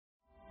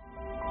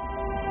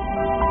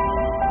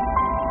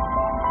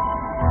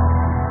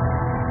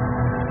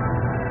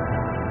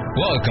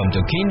Welcome to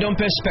Kingdom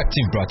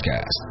Perspective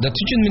Broadcast, the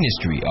teaching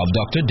ministry of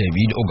Dr.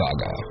 David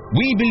Ogaga.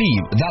 We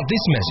believe that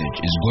this message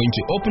is going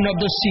to open up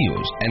the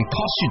seals and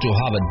cause you to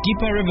have a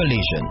deeper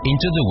revelation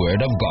into the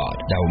Word of God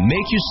that will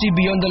make you see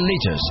beyond the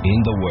letters in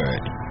the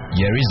Word.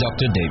 Here is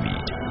Dr.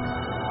 David.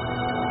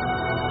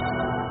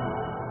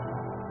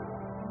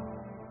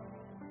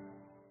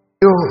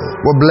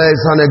 We bless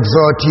and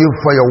exhort you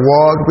for your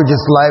word, which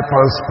is life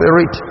and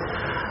spirit.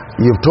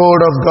 You've told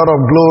us, God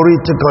of glory,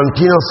 to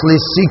continuously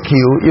seek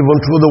you even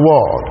through the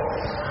word.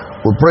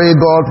 We pray,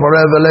 God, for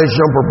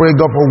revelation. We pray,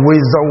 God, for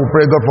wisdom. We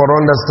pray, God, for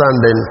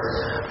understanding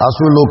as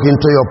we look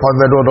into your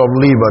perfect word of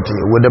liberty.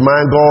 We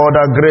demand, God,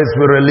 that grace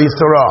be released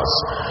to us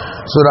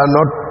so that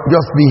not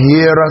just be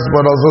hearers,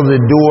 but also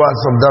the doers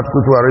of that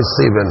which we are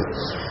receiving.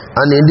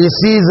 And in this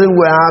season,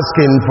 we're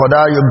asking for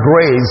that your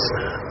grace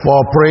for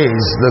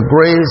praise, the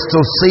grace to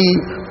see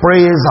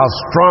praise as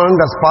strong,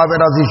 as perfect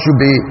as it should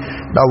be,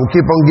 that will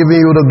keep on giving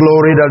you the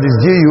glory that is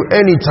due you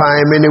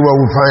anytime, anywhere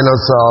we find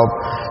ourselves,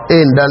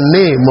 in the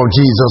name of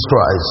Jesus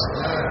Christ.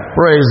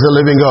 Praise the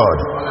living God.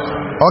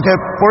 Okay,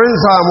 for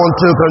instance, I want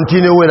to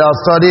continue with our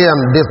study, and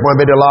this might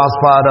be the last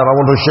part that I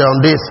want to share on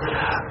this,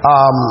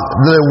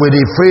 dealing with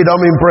the freedom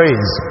in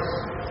praise.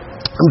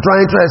 I'm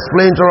trying to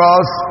explain to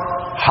us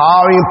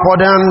how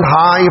important,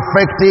 how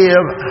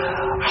effective,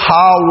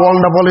 how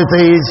wonderful it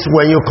is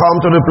when you come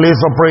to the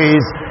place of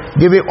praise,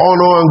 giving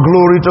honor and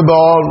glory to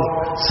God,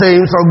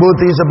 saying some good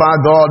things about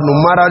God, no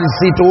matter the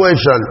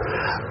situation.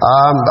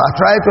 I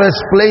try to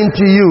explain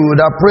to you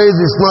that praise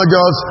is not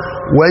just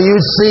when you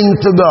sing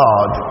to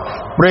God.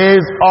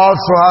 Praise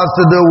also has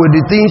to do with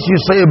the things you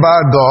say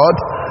about God.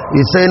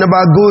 You're saying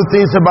about good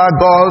things about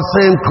God,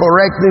 saying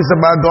correct things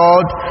about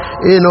God,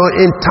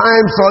 in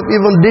times of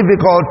even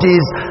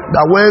difficulties,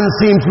 that when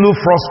seems to look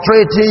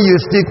frustrating, you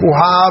still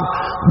will have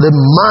the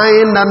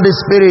mind and the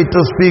spirit to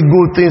speak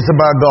good things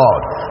about God.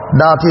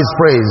 That is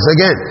praise.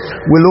 Again,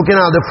 we're looking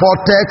at the four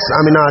texts.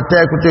 Our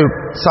text, which is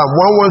Psalm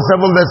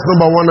 117, verse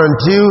number 1 and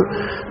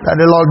 2, that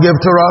the Lord gave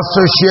to us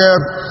to share.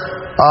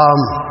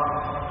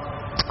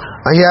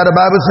 And here the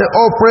Bible says,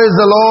 "Oh, praise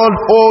the Lord,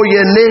 O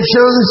ye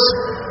nations.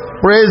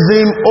 Praise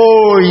him,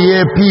 O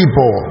ye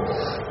people."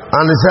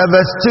 And it says,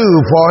 verse 2,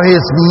 "For his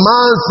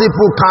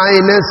merciful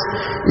kindness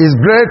is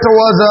great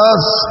towards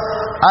us,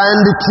 and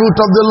the truth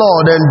of the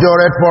Lord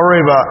endureth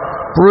forever.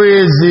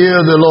 Praise ye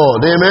the Lord."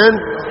 Amen.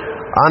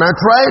 And I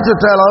try to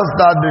tell us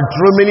that the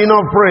true meaning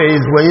of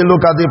praise, when you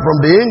look at it from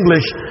the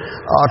English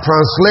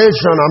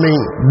translation,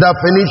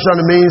 definition,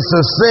 means to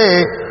say,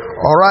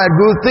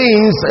 good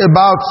things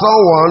about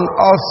someone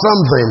or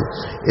something.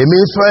 It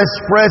means to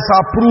express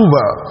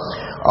approval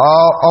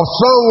of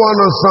someone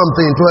or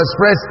something, to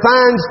express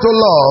thanks, to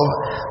love,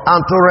 and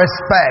to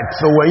respect.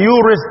 So when you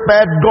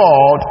respect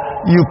God,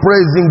 you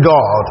praising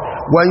God.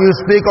 When you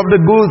speak of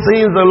the good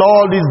things the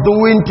Lord is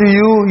doing to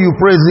you, you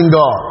praising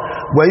God.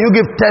 When you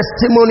give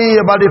testimony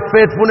about the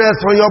faithfulness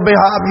on your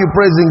behalf, you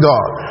praising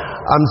God.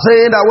 I'm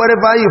saying that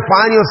wherever you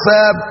find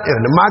yourself, in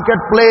the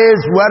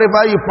marketplace,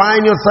 wherever you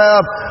find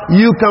yourself,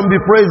 you can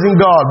be praising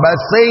God by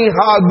saying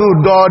how good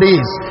God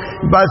is,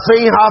 by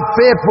saying how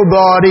faithful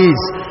God is.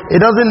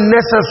 It doesn't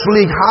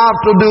necessarily have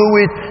to do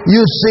with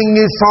you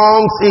singing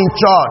songs in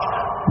church.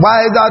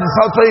 Why that is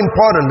also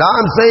important.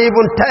 I'm saying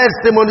even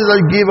testimonies that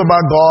you give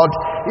about God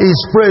is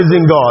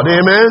praising God.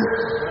 Amen?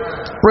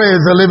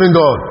 Praise the living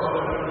God.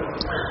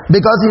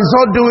 Because in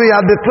so doing, you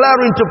are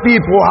declaring to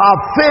people how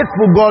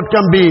faithful God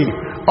can be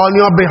on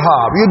your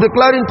behalf. You're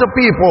declaring to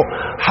people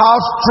how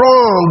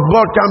strong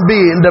God can be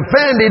in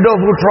defending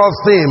those who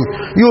trust him.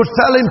 You're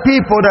telling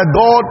people that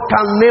God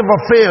can never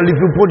fail if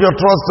you put your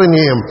trust in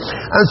him.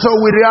 And so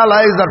we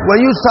realize that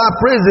when you start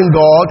praising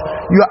God,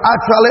 you're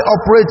actually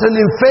operating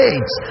in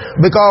faith.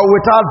 Because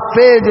without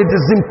faith, it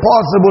is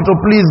impossible to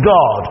please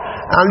God.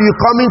 And you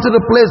come into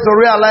the place to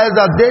realize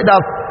that they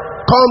that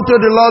come to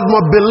the Lord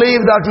must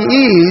believe that he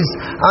is,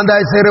 and there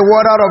is a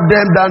rewarder of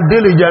them that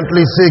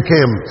diligently seek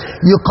him.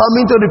 You come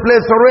into the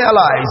place to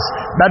realize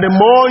that the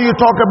more you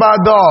talk about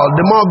God,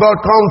 the more God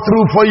comes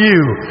through for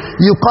you.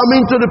 You come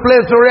into the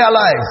place to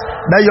realize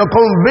that your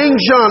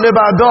conviction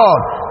about God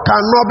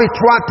cannot be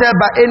thwarted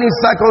by any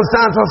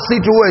circumstance or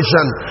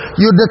situation.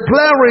 You're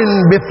declaring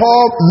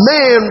before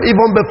men,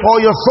 even before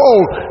your soul,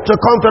 to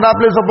come to that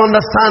place of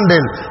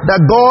understanding that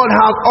God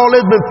has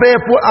always been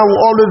faithful and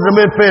will always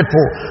remain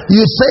faithful.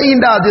 You're saying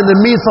that in the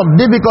midst of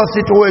difficult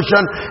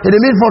situation, in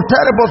the midst of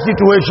terrible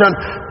situation.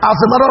 As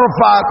a matter of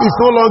fact, it's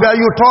no longer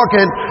you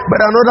talking, but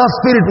another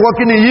spirit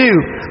working in you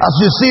as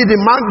you see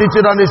the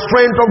magnitude and the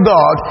strength of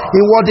God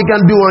in what he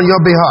can do on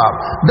your behalf.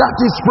 That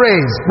is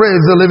praise.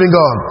 Praise the living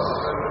God.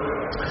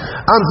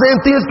 I'm saying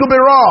things could be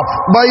rough,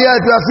 but yet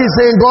you are still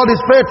saying God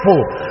is faithful.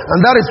 And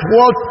that is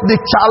what the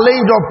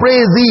challenge of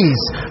praise is.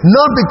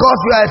 Not because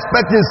you are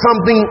expecting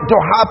something to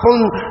happen,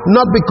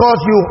 not because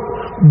you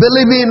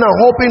believing and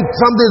hoping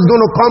something is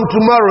going to come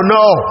tomorrow.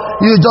 No,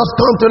 you just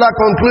come to that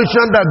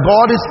conclusion that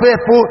God is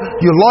faithful.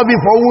 You love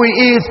him for who he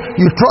is.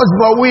 You trust him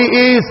for who he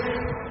is.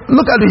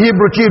 Look at the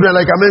Hebrew children,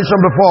 like I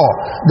mentioned before.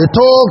 They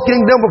told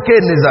King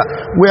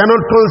Nebuchadnezzar, we are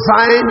not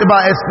concerned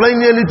about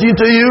explaining anything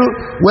to you,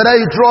 whether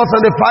you trust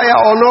in the fire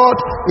or not.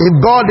 If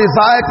God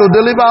decides to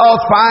deliver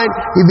us, fine.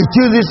 If he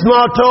chooses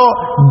not to,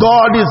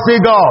 God is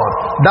still God.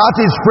 That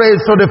is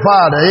praise to the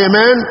Father.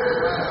 Amen.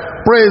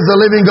 Praise the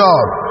living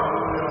God.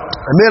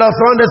 It made us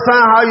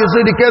understand how you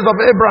see the case of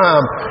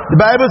Abraham. The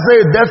Bible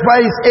says,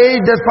 despite his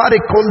age, despite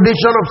the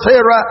condition of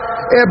Sarah,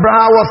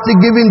 Abraham was still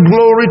giving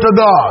glory to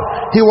God.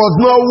 He was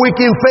not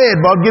weak in faith,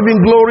 but giving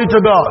glory to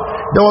God.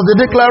 There was a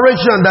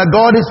declaration that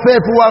God is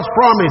faithful as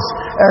promised,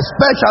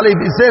 especially if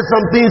he says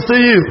some things to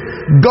you.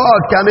 God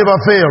can never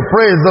fail.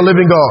 Praise the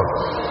living God.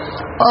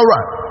 All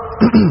right.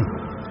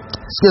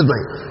 Excuse me.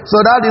 So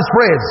that is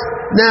praise.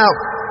 Now,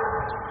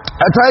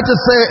 I try to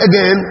say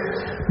again,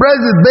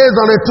 praise is based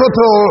on a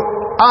total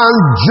and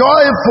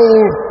joyful,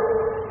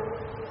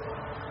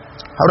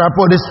 how do I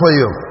put this for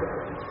you?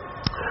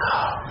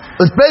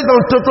 It's based on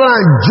total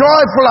and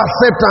joyful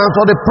acceptance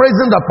of the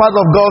praising the part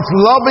of God's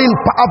loving,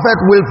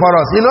 perfect will for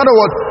us. In other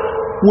words,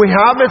 we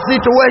have a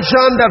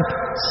situation that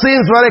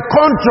seems very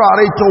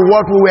contrary to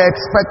what we were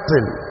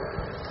expecting.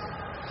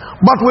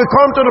 But we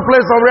come to the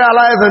place of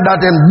realizing that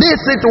in this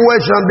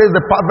situation, this is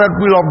the perfect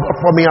will of God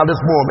for me at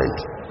this moment.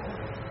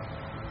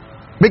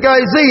 Because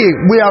you see,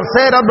 we have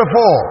said that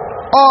before.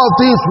 All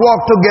things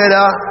work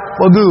together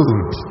for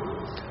good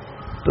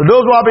to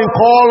those who have been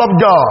called of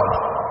God.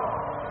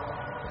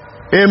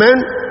 Amen.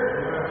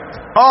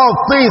 All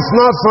things,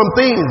 not some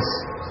things,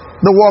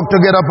 they work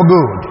together for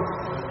good.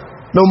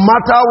 No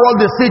matter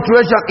what the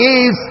situation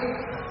is,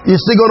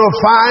 you're still going to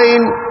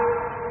find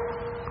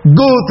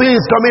good things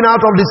coming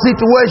out of the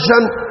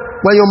situation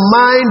when your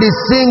mind is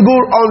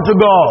single unto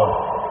God.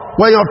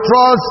 When your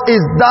trust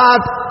is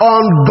that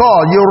on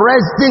God, you're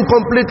resting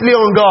completely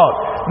on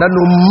God. That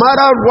no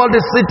matter what the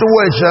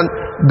situation,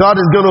 God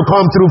is going to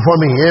come through for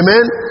me.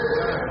 Amen.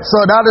 So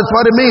that is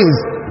what it means.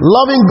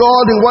 Loving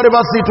God in whatever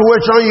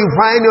situation you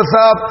find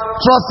yourself,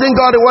 trusting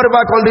God in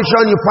whatever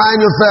condition you find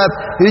yourself,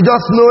 you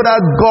just know that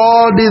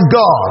God is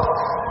God.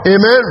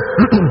 Amen.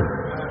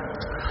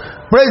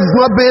 Praise is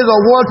not based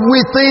on what we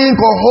think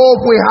or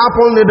hope will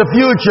happen in the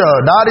future.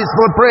 That is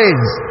not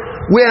praise.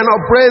 We are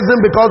not praising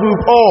because we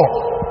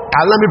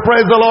and let me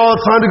praise the Lord,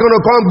 something's going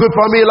to come good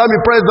for me, let me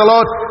praise the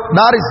Lord.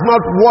 That is not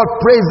what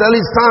praise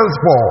really stands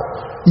for.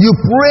 You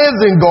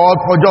praising God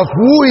for just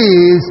who He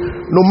is,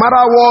 no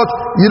matter what,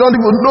 you don't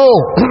even know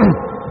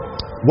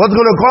what's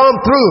going to come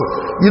through.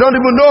 You don't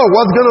even know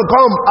what's going to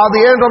come at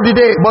the end of the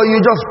day, but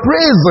you're just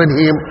praising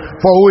Him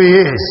for who He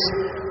is.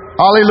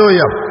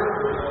 Hallelujah.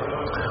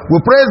 We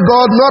praise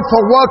God not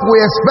for what we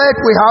expect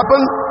will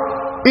happen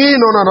in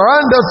or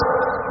around us,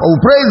 but we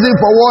praise Him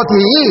for what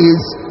He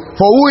is,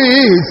 for who He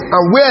is,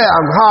 and where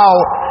and how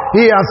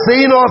He has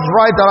seen us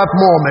right at that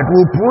moment.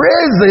 We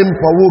praise Him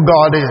for who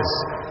God is.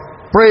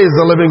 Praise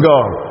the living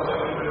God.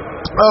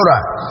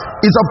 Alright.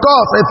 It's of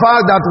course a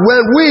fact that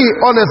when we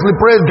honestly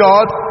praise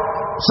God,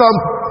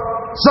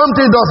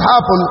 something does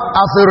happen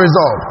as a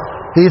result.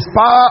 His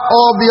power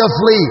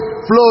obviously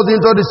flows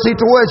into the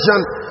situation,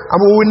 and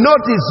we will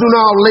notice sooner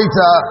or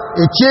later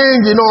a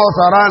change in us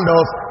around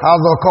us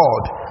has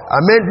occurred. I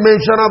made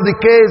mention of the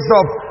case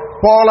of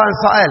Paul and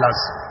Silas.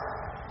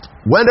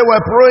 When they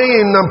were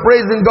praying and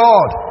praising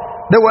God,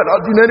 they were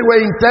not in any way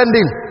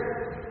intending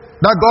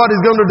that God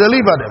is going to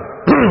deliver them.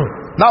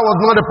 That was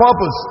not the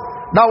purpose.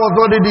 That was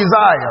not the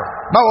desire.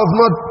 That was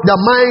not the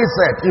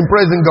mindset in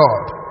praising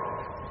God.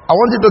 I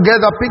want you to get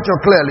that picture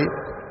clearly.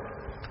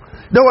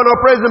 They were not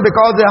praising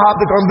because they had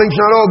the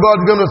conviction, oh,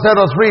 God's going to set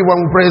us free when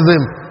we praise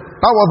Him.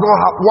 That was not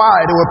why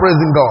they were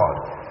praising God.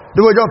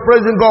 They were just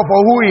praising God for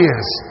who He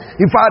is.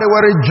 In fact, they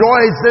were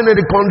rejoicing in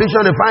the condition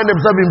they find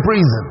themselves in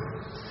prison.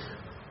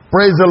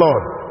 Praise the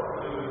Lord.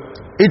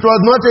 It was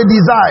not a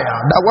desire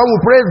that when we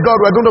praise God,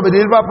 we're going to be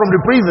delivered from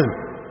the prison.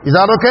 Is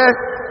that okay?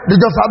 They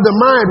just have the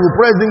mind. We're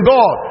praising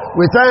God.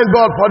 We thank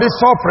God for this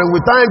suffering. We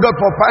thank God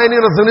for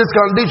finding us in this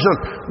condition.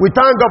 We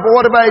thank God for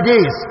whatever it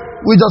is.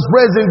 We're just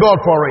praising God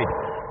for it.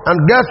 And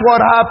guess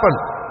what happened?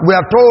 We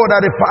are told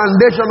that the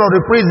foundation of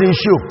the prison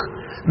shook.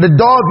 The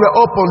doors were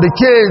open, the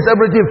chains,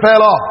 everything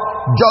fell off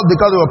just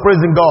because we were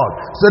praising God.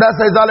 So that's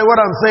exactly what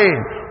I'm saying.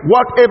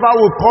 Whatever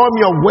will come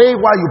your way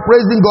while you're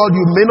praising God,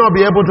 you may not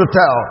be able to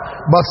tell.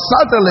 But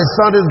certainly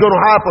something's going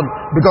to happen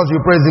because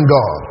you're praising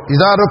God. Is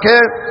that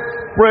okay?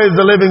 Praise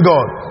the living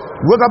God.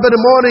 Wake up in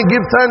the morning,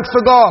 give thanks to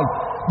God.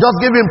 Just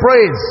give Him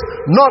praise.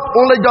 Not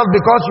only just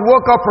because you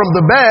woke up from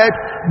the bed,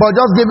 but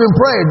just give Him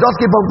praise. Just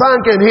keep on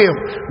thanking Him.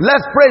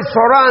 Let praise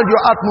surround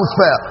your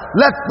atmosphere.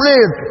 Let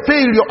praise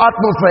fill your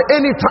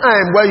atmosphere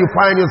anytime where you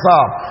find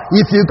yourself.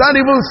 If you can't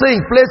even sing,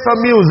 play some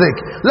music.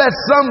 Let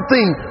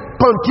something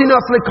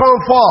continuously come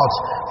forth.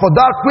 For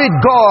that which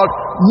God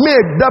may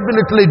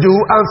definitely do,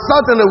 and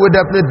certainly will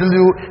definitely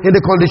do in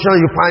the condition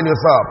you find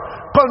yourself.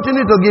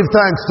 Continue to give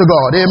thanks to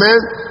God. Amen.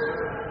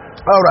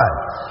 Alright.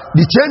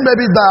 The change may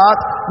be that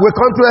we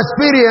come to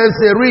experience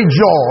a real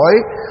joy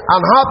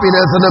and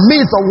happiness in the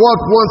midst of what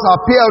once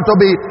appeared to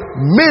be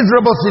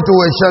miserable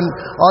situation,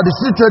 or the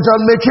situation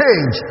may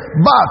change.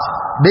 But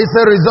This is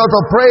a result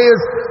of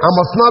praise and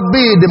must not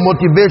be the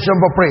motivation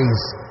for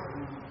praise.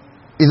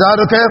 Is that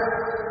okay?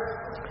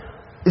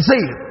 You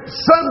see,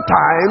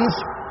 sometimes,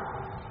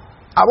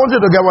 I want you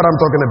to get what I'm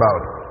talking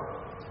about.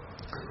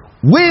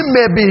 We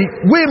may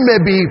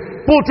be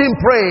putting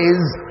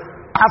praise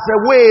as a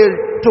way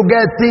to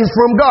get things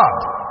from God.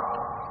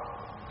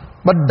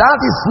 But that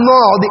is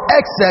not the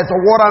excess of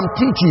what I'm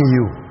teaching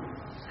you.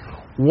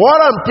 What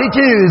I'm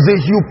teaching you is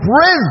this: you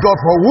praise God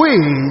for who He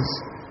is,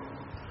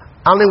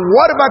 and in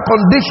whatever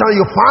condition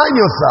you find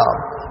yourself,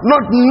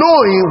 not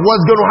knowing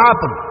what's going to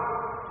happen.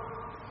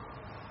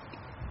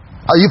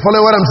 Are you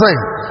following what I'm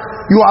saying?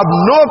 You have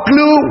no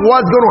clue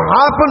what's going to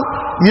happen.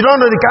 You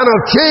don't know the kind of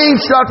change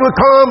that will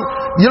come.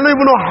 You don't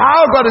even know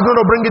how God is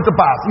going to bring it to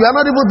pass. You are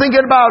not even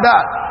thinking about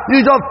that.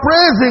 You're just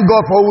praising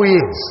God for who He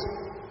is.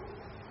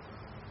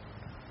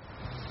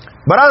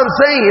 But I'm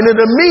saying, in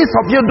the midst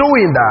of you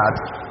doing that,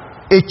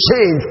 a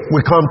change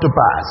will come to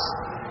pass.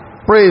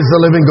 Praise the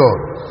living God.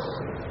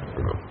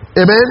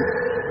 Amen?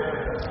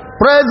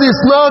 Praise is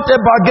not a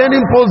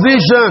bargaining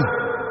position.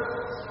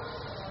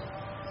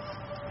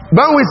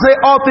 When we say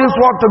all things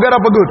work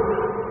together for good.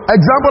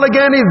 Example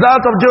again is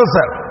that of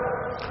Joseph.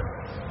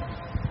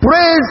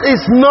 Praise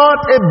is not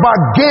a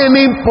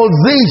bargaining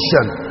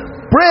position.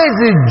 Praise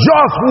is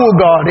just who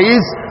God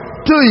is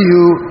to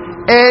you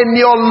and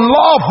your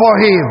love for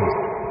Him.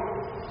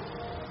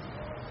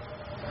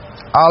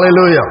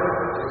 Hallelujah.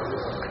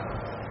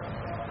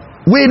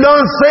 We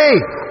don't say,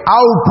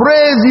 I'll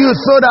praise you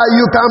so that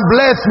you can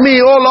bless me,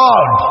 oh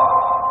Lord.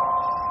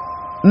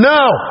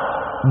 No,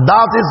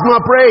 that is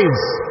not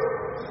praise.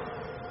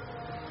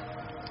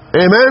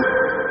 Amen.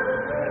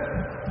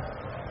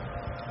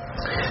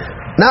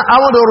 Now I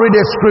want to read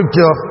a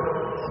scripture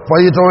for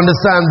you to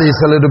understand this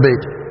a little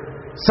bit.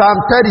 Psalm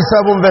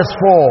 37 verse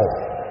 4.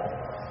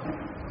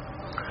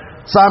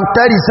 Psalm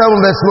 37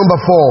 verse number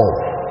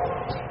 4.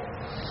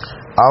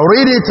 I'll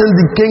read it in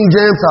the King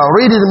James, I'll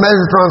read it in the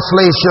Message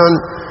translation,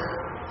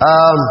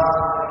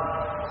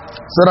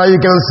 so that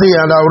you can see,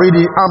 and I'll read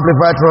the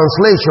Amplified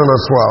translation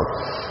as well.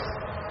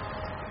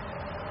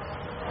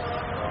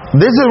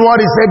 This is what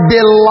he said: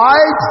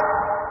 delight.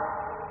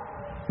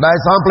 That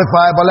is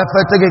Amplified, but let's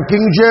take it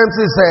King James.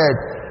 He said,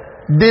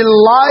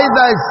 delight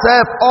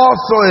thyself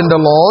also in the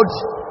Lord,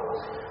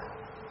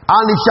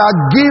 and He shall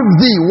give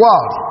thee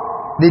what?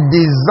 The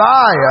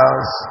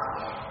desires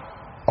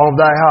of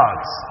thy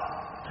heart.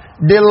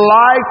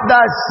 Delight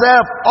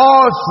thyself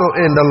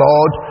also in the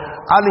Lord,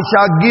 and He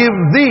shall give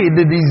thee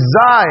the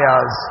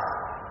desires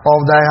of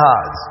thy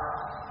heart.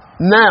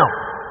 Now,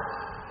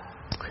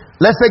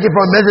 let's take it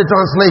from Message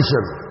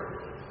translation.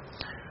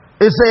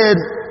 It said,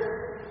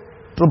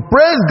 to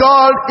praise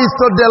God is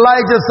to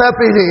delight yourself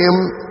in Him,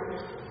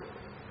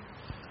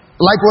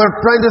 like we're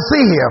trying to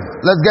see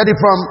here. Let's get it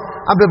from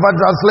Amplified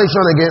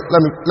translation again.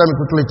 Let me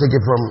quickly take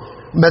it from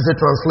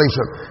Message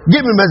translation.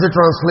 Give me Message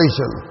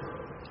translation.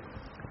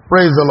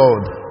 Praise the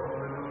Lord.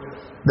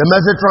 The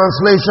Message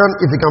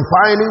translation, if you can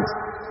find it,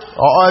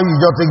 or you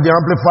just take the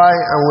Amplify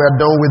and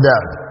we're done with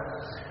that.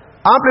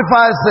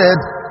 Amplify said,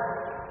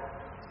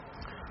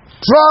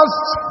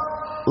 trust,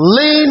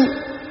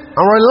 lean,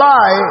 and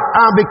rely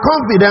and be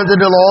confident in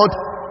the Lord.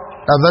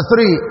 That's verse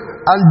 3.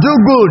 And do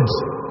good,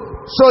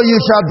 so you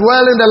shall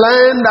dwell in the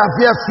land and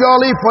fear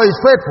surely for His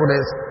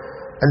faithfulness.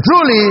 And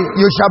truly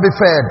you shall be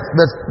fed.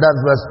 That's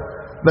verse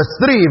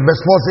 3.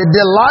 Verse 4 says,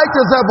 delight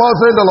yourself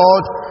also in the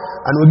Lord,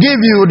 and will give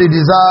you the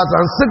desires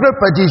and secret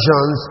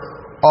petitions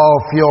of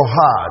your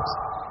heart.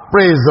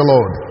 Praise the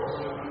Lord.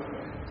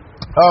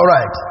 All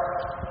right.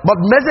 But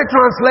Message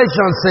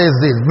translation says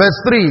this, verse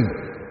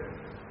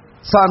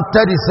 3, Psalm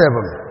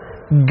 37.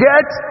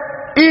 Get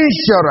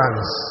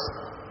insurance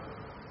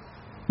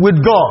with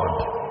God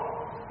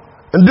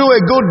and do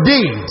a good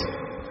deed.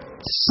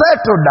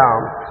 Settle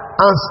down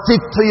and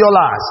stick to your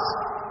last.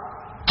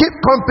 Keep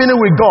company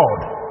with God.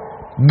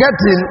 Get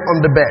in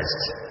on the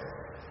best.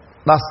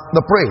 That's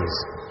the praise.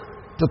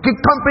 To keep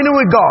company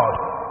with God,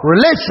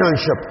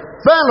 relationship,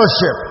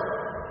 fellowship,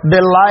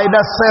 delight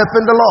yourself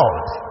in the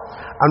Lord,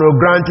 and will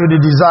grant you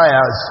the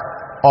desires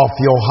of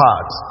your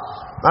heart.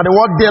 Now the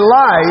word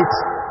delight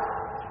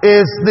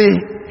is the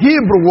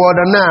Hebrew word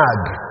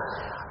anag,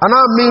 and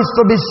that means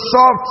to be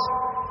soft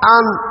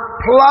and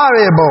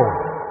pliable.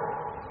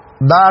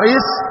 That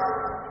is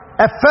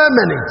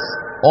effeminate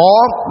or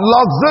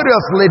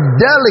luxuriously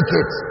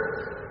delicate.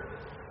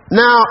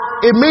 Now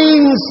it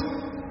means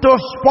to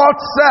sport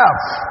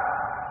self.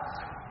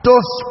 To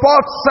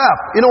sport self.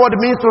 You know what it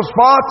means to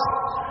sport?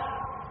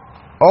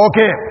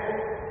 Okay.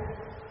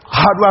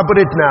 How do I put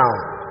it now?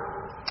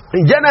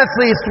 In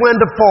Genesis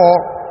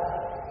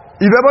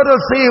 24, you're able to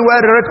see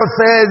where the record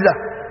says,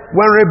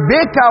 when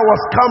Rebekah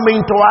was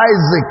coming to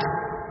Isaac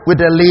with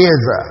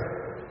Eliezer.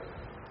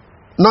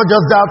 Not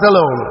just that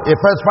alone. He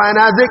first find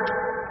Isaac,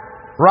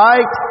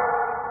 right?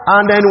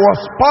 And then was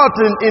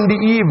sporting in the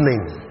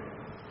evening.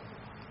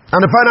 And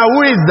they find out,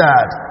 who is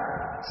that?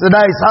 So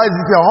that is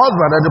Isaac, your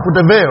husband, and they put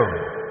a veil.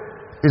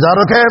 Is that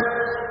okay?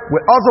 We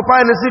also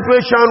find a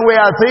situation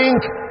where I think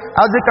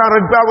Isaac and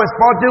Rebekah were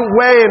sporting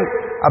when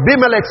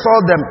Abimelech saw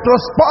them. To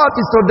sport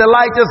is to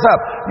delight yourself.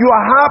 You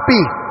are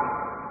happy.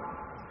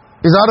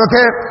 Is that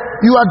okay?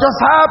 You are just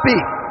happy.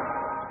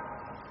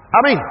 I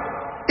mean,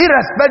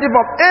 irrespective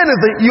of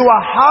anything, you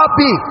are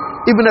happy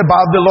even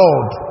about the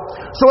Lord.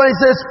 So when he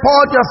says,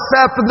 sport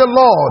yourself to the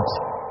Lord,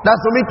 that's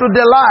for me to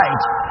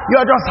delight.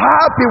 You are just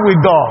happy with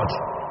God.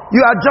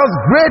 You are just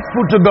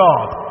grateful to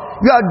God.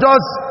 You are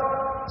just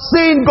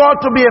seeing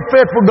God to be a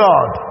faithful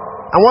God.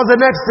 And what's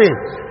the next thing?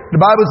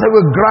 The Bible says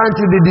will grant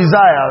you the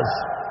desires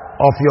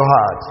of your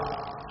heart.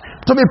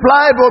 To be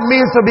pliable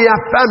means to be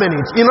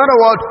effeminate. In other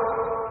words,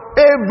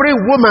 every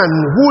woman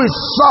who is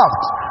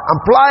soft and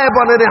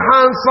pliable in the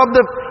hands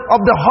of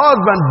the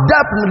husband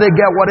definitely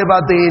get whatever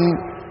thing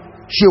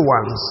she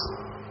wants.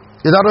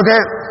 Is that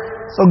okay?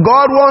 So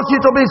God wants you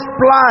to be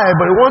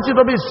pliable. He wants you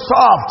to be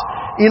soft.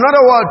 In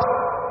other words,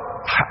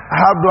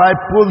 how do I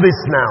pull this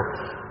now?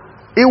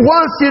 He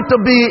wants you to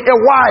be a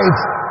wife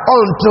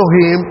unto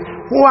him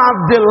who have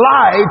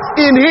delight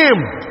in him.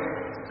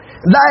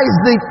 That is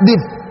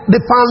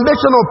the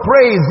foundation of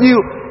praise.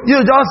 You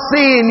just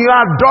seeing, you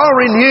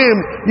adoring him,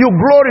 you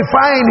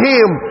glorifying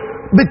him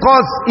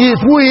because he is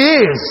who he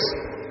is.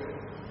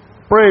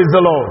 Praise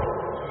the Lord.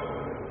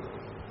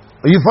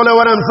 You follow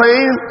what I'm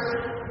saying?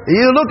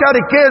 You look at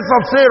the case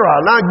of Sarah.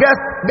 Now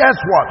guess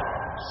what?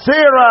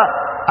 Sarah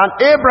and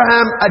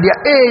Abraham at their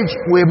age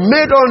were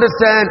made to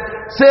understand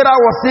Sarah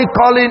was still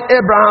calling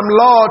Abraham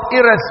Lord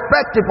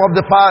irrespective of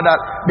the fact that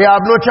they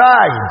have no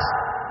child.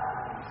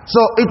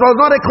 So it was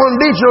not a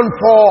condition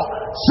for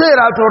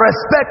Sarah to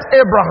respect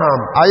Abraham.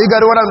 Are you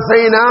getting what I'm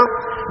saying now?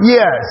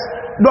 Yes.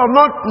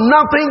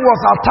 Nothing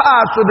was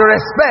attached to the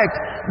respect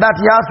that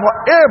he has for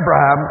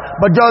Abraham,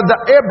 but just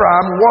that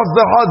Abraham was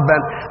the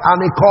husband and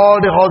he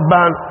called the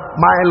husband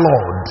my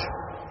Lord.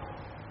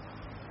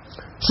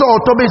 So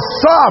to be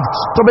soft,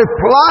 to be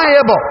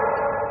pliable,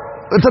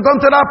 to come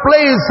to that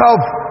place of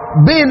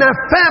being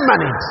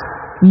effeminate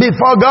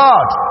before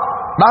God,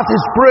 that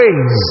is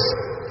praise.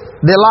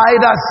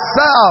 Delight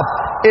yourself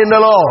in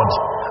the Lord,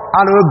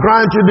 and will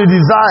grant you the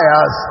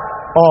desires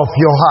of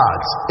your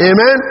heart.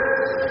 Amen.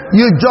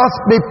 You just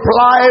be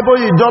pliable,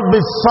 you just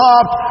be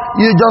soft,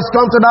 you just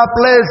come to that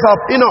place of,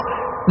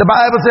 the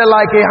Bible says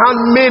like a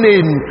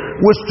handmaiden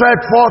will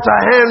stretch forth a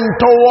hand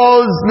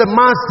towards the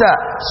master.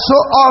 So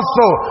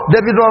also,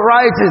 David was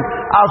writing,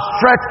 I'll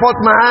stretch forth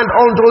my hand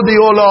unto thee,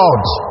 O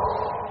Lord.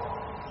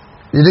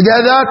 Did you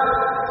get that?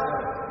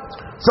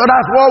 So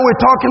that's what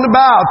we're talking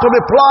about. To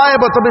be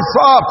pliable, to be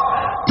soft,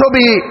 to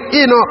be,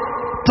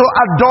 to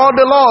adore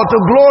the Lord, to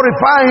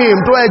glorify him,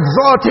 to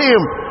exalt him.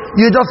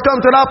 You just come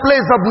to that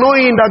place of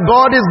knowing that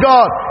God is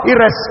God,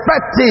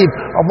 irrespective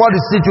of what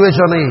the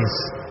situation is.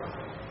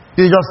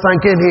 You just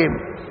thanking him.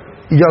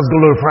 You just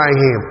glorifying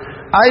him.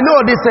 I know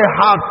this is a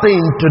hard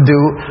thing to do.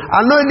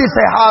 I know this is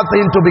a hard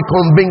thing to be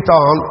convinced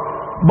on.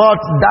 But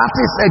that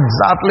is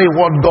exactly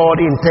what God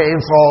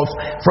intends us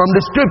from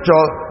the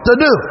scripture to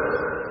do.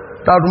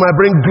 That we might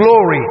bring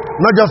glory,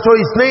 not just to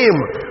his name,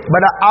 but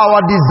that our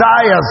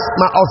desires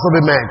might also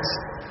be met.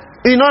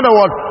 In other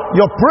words,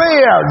 your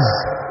prayers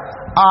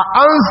are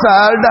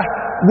answered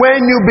when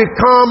you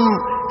become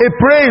a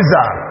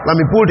praiser. Let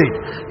me put it.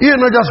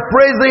 You're not just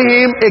praising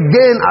him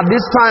again at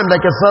this time,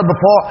 like I said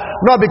before,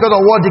 not because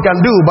of what he can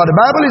do, but the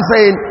Bible is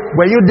saying,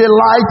 when you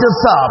delight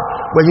yourself,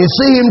 when you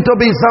see him to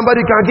be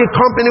somebody you can keep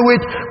company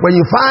with, when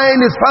you find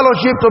his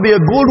fellowship to be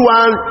a good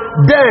one,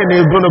 then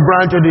he's going to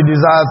grant you the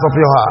desires of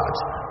your heart.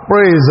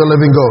 Praise the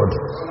living God.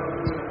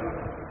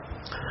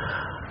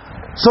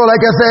 So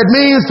like I said, it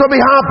means to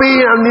be happy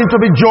and means to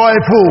be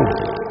joyful.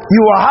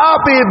 You are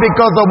happy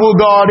because of who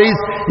God is.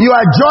 You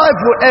are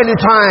joyful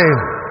anytime.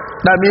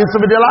 That means to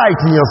be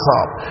delighting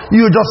yourself.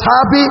 You're just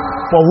happy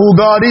for who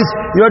God is.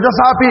 You're just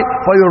happy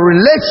for your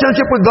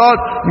relationship with God.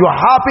 You're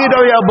happy that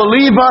you're a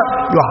believer.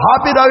 You're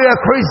happy that you're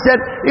a Christian,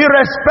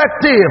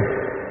 irrespective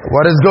of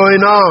what is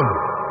going on.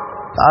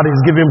 That is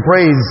giving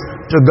praise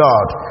to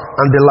God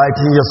and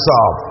delighting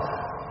yourself.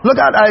 Look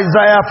at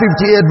Isaiah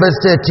 58 verse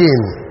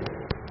 13.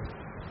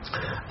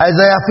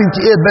 Isaiah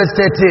 58 verse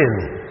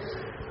 13.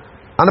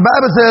 And the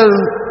Bible says,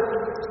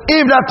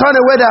 if they turn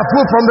away their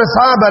foot from the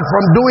Sabbath,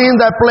 from doing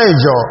their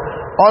pleasure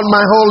on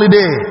my holy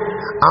day,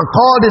 and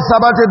call the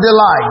Sabbath a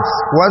delight,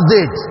 what's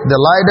it?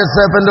 Delight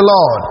yourself in the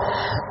Lord,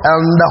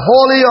 and the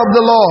holy of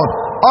the Lord,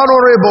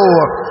 honorable,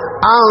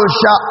 and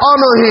shall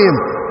honor him,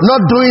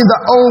 not doing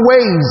their own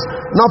ways,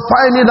 not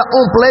finding their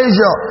own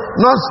pleasure,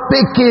 not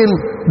speaking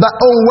their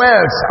own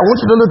words. I want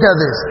you to look at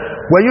this.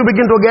 When you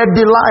begin to get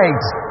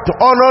delight, to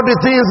honor the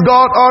things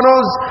God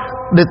honors,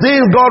 the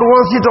things God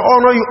wants you to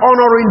honor, you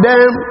honoring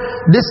them.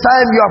 This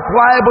time you are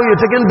pliable,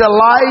 you're taking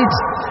delight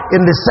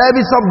in the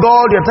service of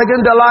God, you're taking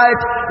delight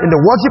in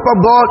the worship of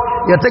God,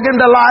 you're taking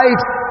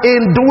delight in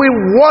doing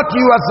what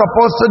you are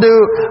supposed to do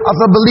as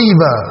a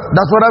believer.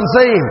 That's what I'm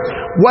saying.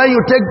 When you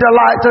take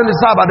delight in the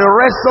Sabbath, the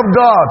rest of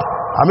God.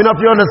 I mean, if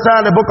you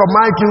understand the book of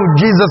Matthew,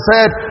 Jesus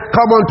said,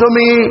 come unto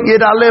me, ye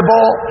that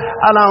labor,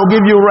 and I'll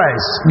give you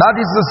rest. That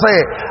is to say,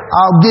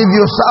 I'll give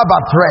you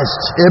Sabbath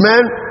rest.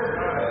 Amen?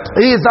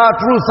 He is our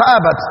true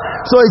Sabbath.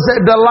 So he said,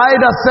 delight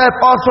yourself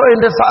also in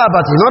the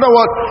Sabbath. In other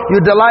words, you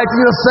delight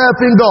yourself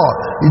in God.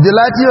 You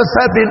delight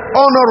yourself in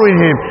honoring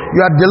Him.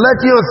 You are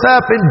delighting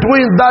yourself in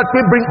doing that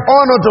which bring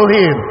honor to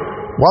Him.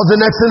 What's the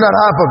next thing that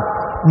happened?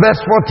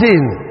 Verse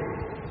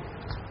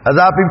 14.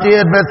 Isaiah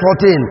 58 verse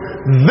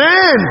 14.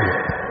 Then,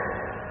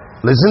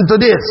 listen to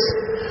this.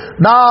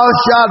 Thou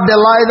shalt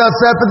delight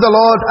thyself in the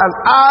Lord, and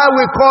I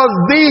will cause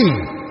thee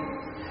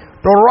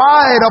to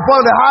ride upon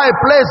the high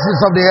places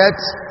of the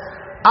earth,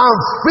 and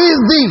feed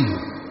thee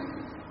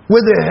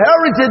with the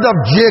heritage of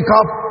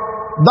Jacob,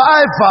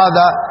 thy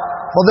father,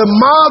 for the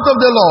mouth of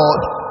the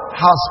Lord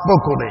has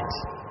spoken it.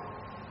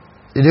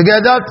 Did you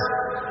get that?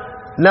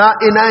 Now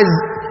in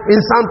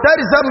Psalm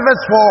 37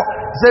 verse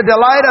 4, it said,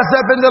 delight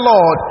yourself in the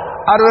Lord,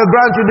 and I will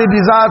grant you the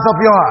desires of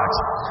your heart.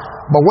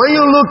 But when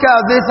you look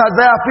at this,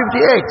 Isaiah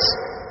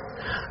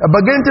 58,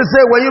 begin to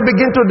say, when you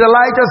begin to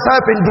delight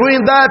yourself in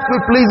doing that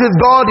which pleases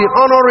God, in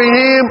honoring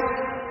Him,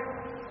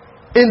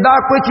 in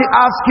that which He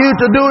asks you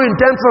to do in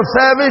terms of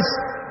service,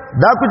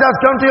 that which has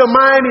come to your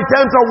mind in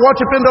terms of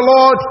worshiping the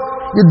Lord,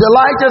 you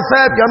delight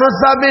yourself. You are not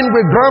serving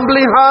with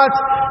grumbling heart.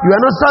 You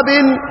are not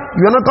serving,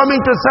 you are not coming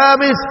to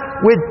service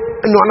with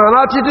an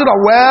attitude of,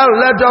 well,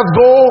 let us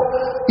go.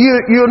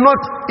 You're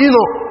not,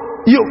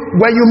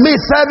 when you miss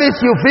service,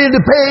 you feel the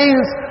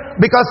pains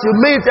because you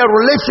miss a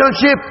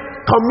relationship,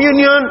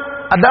 communion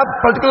at that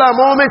particular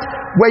moment.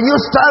 When you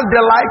start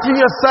delighting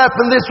yourself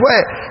in this way,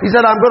 He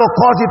said, I'm going to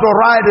cause you to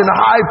ride in the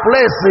high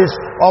places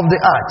of the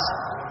earth.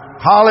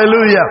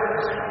 Hallelujah.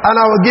 And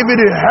I will give you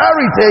the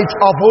heritage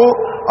of who?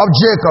 Of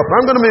Jacob.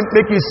 I'm going to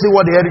make you see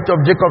what the heritage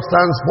of Jacob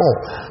stands for.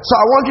 So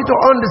I want you to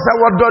understand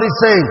what God is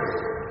saying.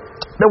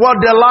 The word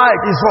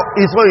delight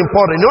is so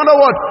important. In other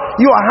words,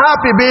 you are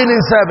happy being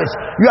in service.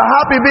 You are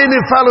happy being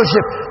in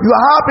fellowship. You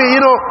are happy,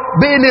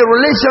 being in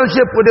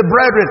relationship with the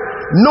brethren,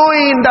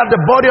 knowing that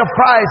the body of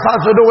Christ has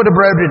to do with the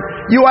brethren.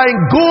 You are in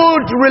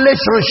good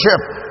relationship.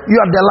 You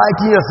are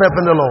delighting yourself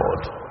in the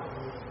Lord.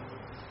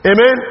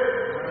 Amen?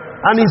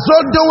 And in so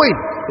doing,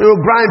 He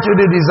will grant you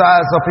the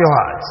desires of your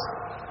heart.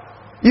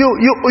 You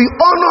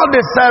honor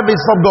the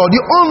service of God.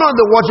 You honor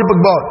the worship of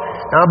God.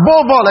 And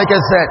above all, like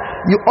I said,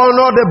 you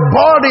honor the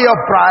body of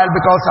Christ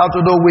because it has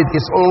to do with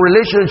His own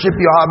relationship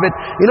you have it.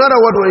 In other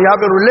words, when you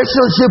have a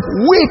relationship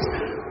with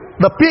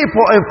the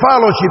people in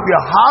fellowship,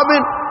 you're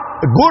having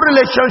a good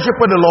relationship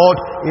with the Lord.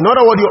 In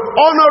other words, you're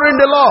honoring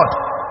the Lord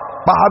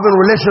by having a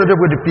relationship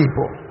with the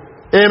people.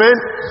 Amen.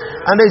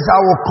 And this, I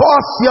will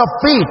cause your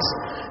feet,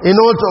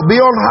 to be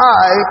on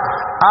high,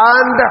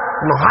 and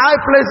high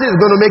places,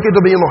 going to make it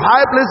to be in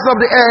high places of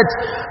the earth,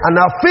 and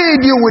I'll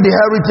feed you with the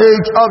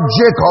heritage of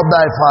Jacob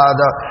thy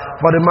father,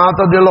 for the mouth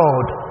of the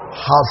Lord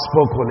has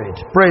spoken it.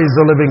 Praise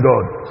the living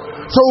God.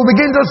 So we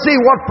begin to see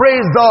what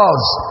praise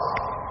does.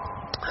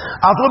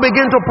 As we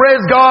begin to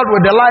praise God,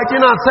 we're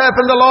delighting ourselves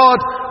in the Lord,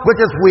 which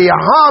is we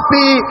are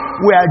happy,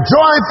 we are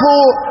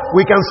joyful,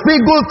 we can speak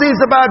good things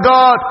about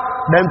God.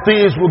 Then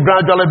things will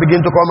gradually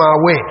begin to come our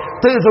way.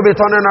 Things will be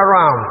turning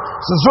around.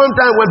 So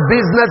sometimes when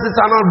businesses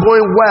are not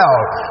going well,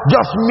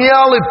 just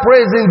merely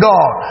praising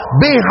God,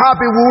 being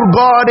happy with who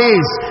God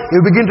is, He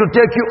will begin to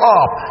take you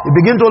up. He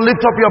begin to lift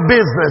up your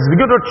business,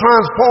 begin to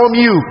transform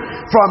you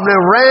from the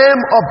realm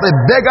of a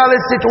beggarly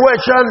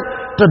situation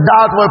to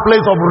that of a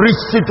place of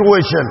rich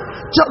situation.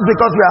 Just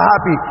because we are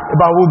happy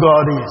about who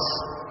God is.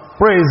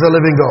 Praise the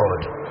living God.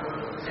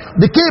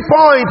 The key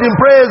point in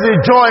praise is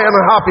joy and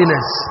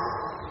happiness.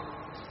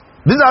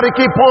 These are the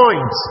key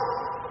points.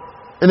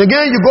 And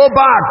again, you go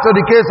back to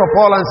the case of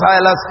Paul and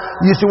Silas,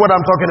 you see what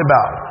I'm talking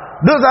about.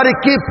 Those are the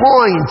key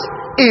points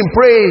in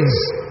praise.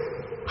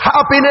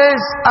 Happiness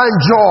and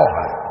joy.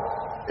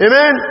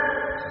 Amen?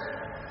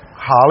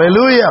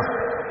 Hallelujah.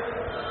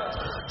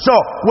 So,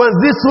 when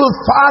these two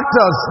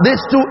factors,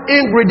 these two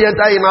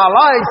ingredients are in our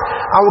lives,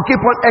 and we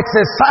keep on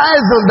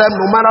exercising them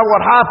no matter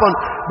what happens,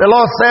 the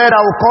Lord said, I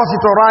will cause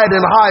you to ride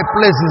in high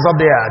places of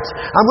the earth.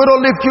 I'm going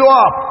to lift you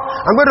up.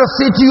 I'm going to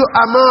sit you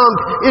among,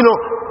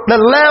 the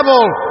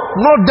level,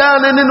 not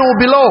down and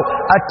below.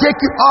 I take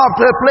you up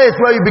to a place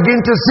where you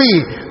begin to see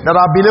that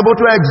I've been able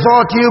to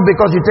exalt you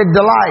because you take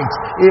delight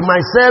in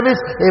my service,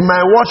 in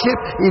my worship,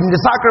 in the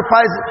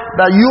sacrifice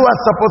that you are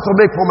supposed to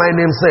make for my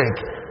name's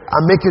sake. I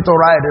make you to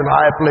ride in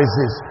high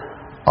places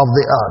of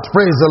the earth.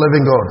 Praise the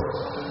living God.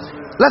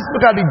 Let's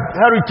look at the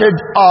heritage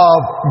of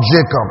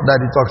Jacob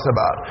that he talks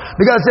about.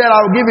 Because he said,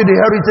 I will give you the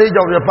heritage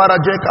of your father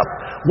Jacob.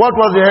 What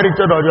was the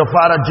heritage of your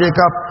father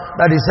Jacob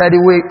that he said you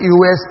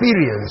will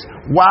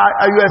experience? Why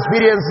are you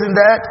experiencing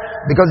that?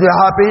 Because you're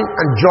happy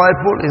and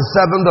joyful in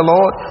serving the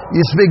Lord.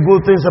 You speak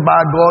good things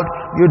about God.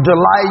 You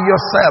delight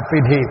yourself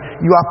in Him.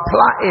 You are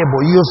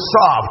pliable. You're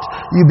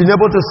soft. You've been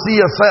able to see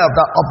yourself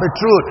that of the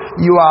truth.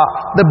 You are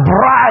the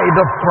bride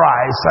of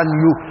Christ, and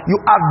you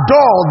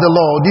adore the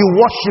Lord. You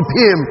worship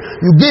Him.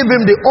 You give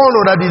Him the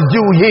honor that is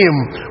due Him.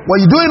 When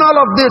you're doing all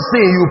of these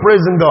things, you're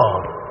praising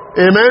God.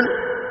 Amen?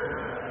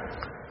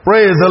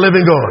 Praise the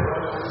living God.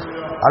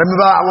 I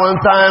remember one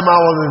time I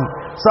was in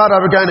South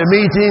Africa in a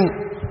meeting,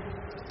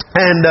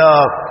 and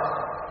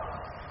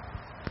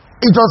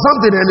It was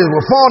something and it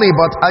was funny,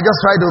 but I just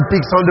tried to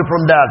pick something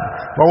from that,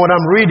 from what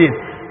I'm reading.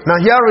 Now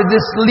here with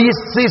this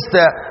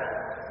sister,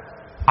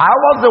 I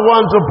was the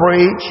one to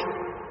preach,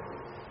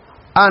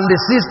 and the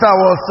sister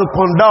was to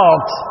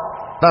conduct,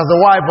 that's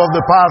the wife of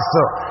the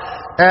pastor.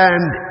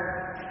 And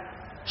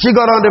she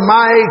got on the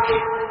mic,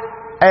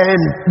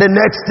 and the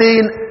next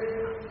thing,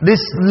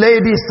 this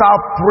lady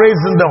started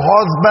praising the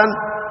husband.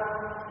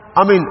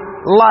 I mean,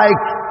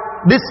 like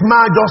this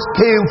man just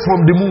came from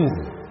the moon.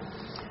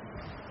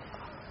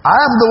 I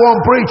am the one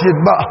preaching,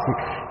 but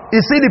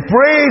you see the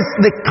praise,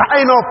 the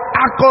kind of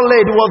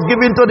accolade was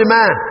given to the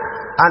man.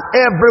 And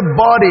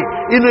everybody,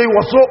 it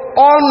was so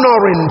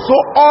honoring, so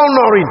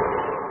honoring.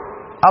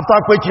 After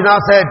preaching, I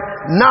said,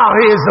 now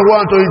he is the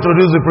one to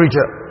introduce the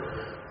preacher.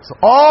 So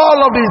all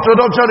of the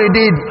introduction he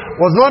did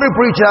was not the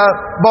preacher,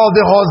 but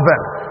the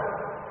husband.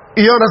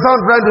 You understand what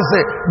I'm trying to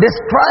say?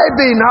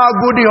 Describing how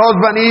good the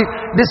husband is,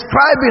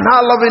 describing how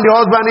loving the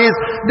husband is,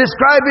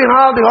 describing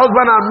how the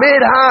husband had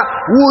made her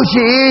who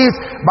she is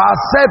by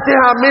accepting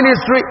her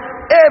ministry.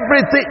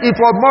 Everything, it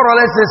was more or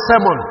less a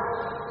sermon.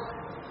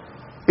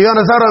 You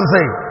understand what I'm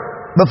saying?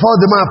 Before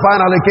the man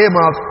finally came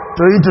out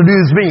to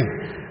introduce me.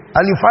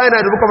 And you find out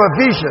in the book of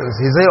Ephesians,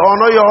 he said,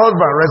 honor your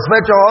husband,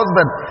 respect your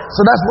husband. So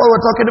that's what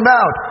we're talking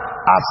about.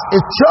 As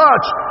a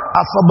church,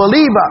 as a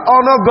believer,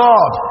 honor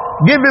God,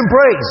 give him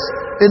praise.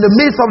 In the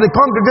midst of the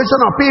congregation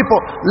of people,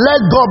 let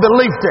God be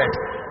lifted.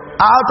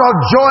 Out of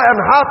joy and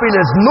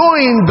happiness,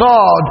 knowing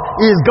God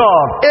is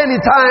God.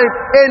 Anytime,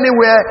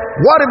 anywhere,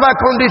 whatever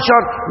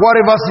condition,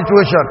 whatever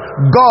situation,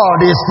 God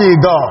is still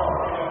God.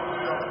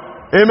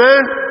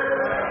 Amen?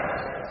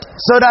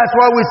 So that's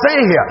what we're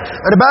saying here.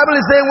 And the Bible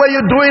is saying when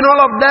you're doing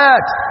all of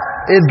that,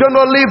 it's going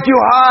to lift you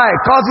high,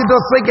 cause you to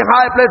seek a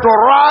high place, to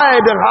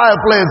ride in higher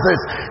places.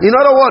 In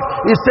other words,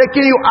 it's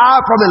taking you out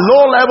from a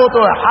low level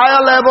to a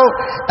higher level.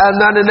 And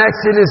then the next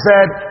thing he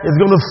said, it's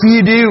going to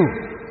feed you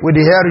with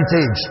the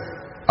heritage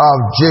of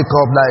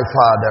Jacob thy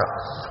father.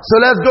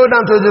 So let's go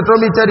down to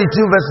Deuteronomy 32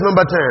 verse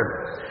number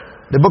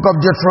 10. The book of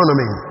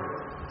Deuteronomy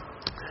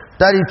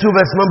 32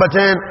 verse number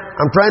 10.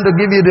 I'm trying to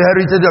give you the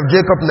heritage of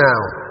Jacob now.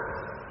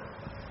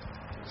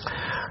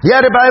 Here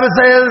the Bible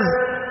says,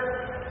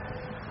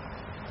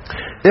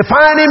 they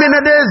find him in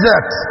the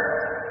desert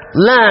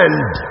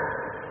land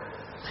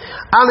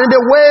and in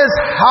the waste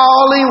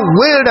howling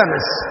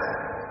wilderness.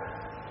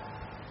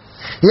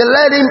 He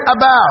led him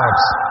about.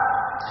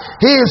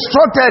 He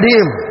instructed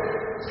him.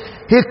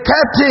 He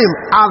kept him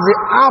as the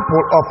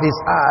apple of his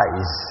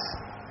eyes.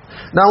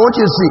 Now I want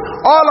you to see,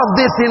 all of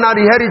this in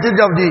the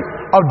heritage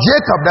of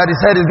Jacob that he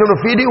said is going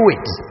to feed you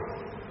with.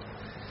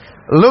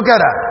 Look at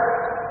that.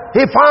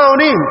 He found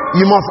him.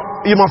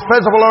 You must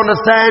first of all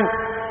understand,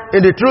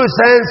 in the true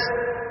sense,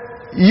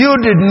 you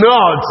did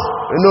not,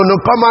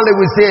 commonly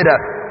we say that.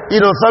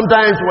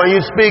 Sometimes when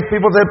you speak,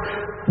 people say,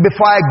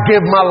 before I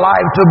gave my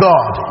life to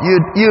God.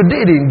 You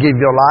didn't give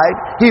your life.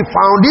 He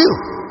found you.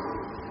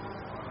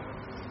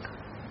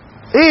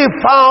 He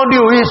found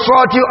you. He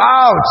sought you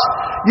out.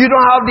 You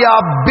don't have the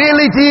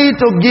ability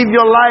to give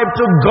your life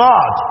to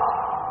God.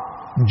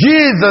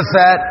 Jesus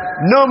said,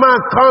 no man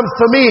comes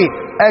to me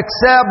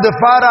except the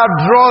Father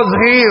draws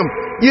him.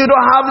 You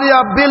don't have the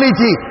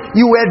ability.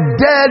 You were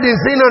dead in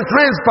sin and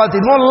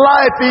trespassing. No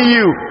life in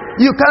you.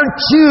 You can't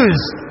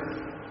choose.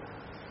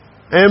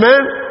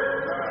 Amen?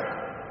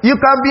 You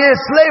can be a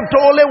slave to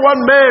only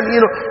one man.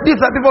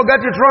 These are people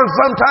get it wrong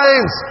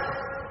sometimes.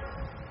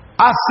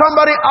 As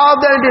somebody out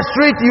there in the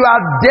street, you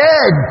are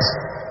dead.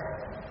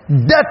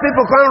 Dead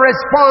people can't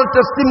respond to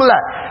stimuli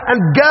and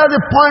get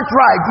the point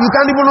right. You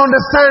can't even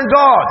understand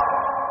God.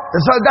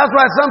 And so that's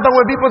why sometimes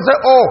when people say,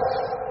 oh,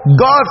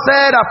 God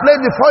said, I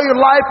placed before you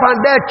life and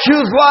death,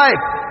 choose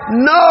life.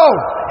 No,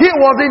 he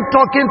wasn't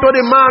talking to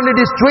the man in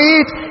the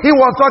street. He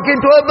was talking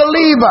to a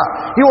believer.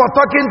 He was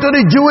talking to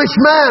the Jewish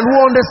man who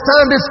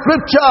understands the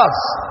scriptures.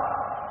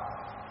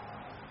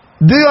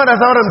 Do you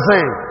understand what I'm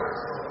saying?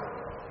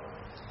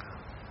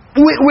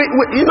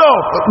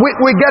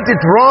 We get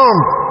it wrong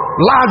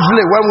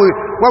largely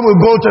when we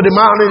go to the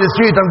man in the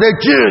street and they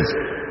choose.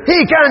 He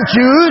can't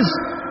choose.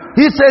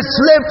 He's a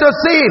slave to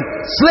sin.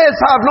 Slaves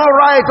have no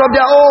right of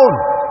their own.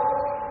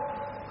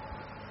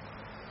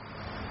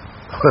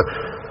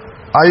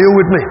 Are you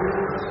with me?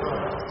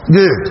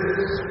 Good.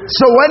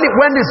 So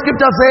when the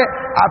scripture say,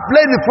 I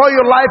place before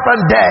you life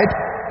and death,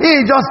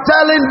 he's just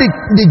telling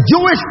the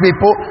Jewish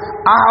people,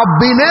 I have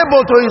been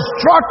able to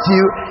instruct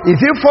you.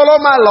 If you follow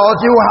my laws,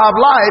 you will have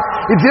life.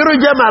 If you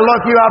reject my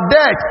laws, you have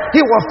death.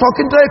 He was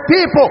talking to a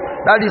people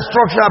that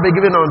instruction will be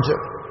given unto.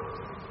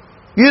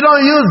 You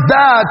don't use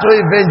that to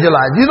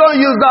evangelize. You don't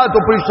use that to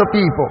preach to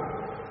people.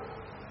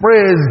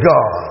 Praise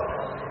God.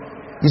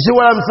 You see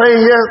what I'm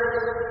saying here?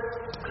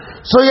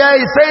 So yeah,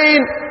 he's saying,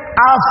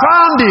 I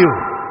found you.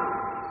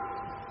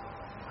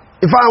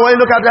 When you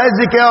look at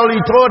Ezekiel, he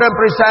told them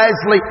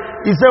precisely.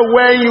 He said,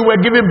 when you were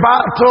giving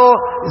battle,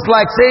 it's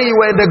like saying you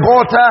were in the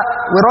gutter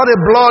with all the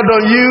blood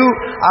on you.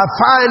 I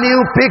find you,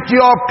 pick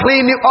you up,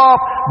 clean you up,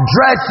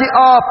 dress you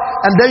up,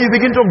 and then you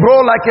begin to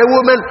grow like a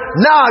woman.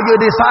 Now you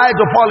decide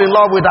to fall in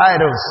love with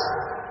idols.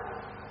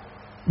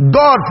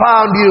 God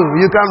found you.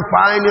 You can't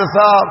find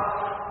yourself.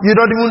 You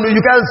don't even know.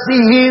 You can't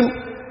see Him.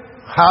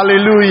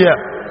 Hallelujah.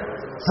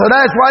 So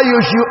that's why you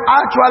should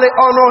actually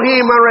honor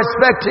Him and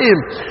respect Him.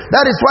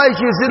 That is why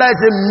you see that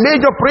it's a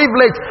major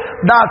privilege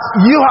that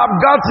you have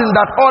gotten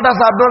that others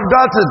have not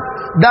gotten.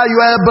 That you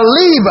are a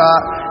believer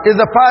is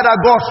the fact that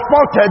God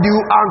spotted you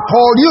and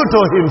called you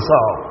to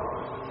Himself.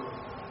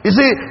 You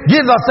see,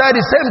 Jesus said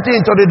the same thing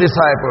to the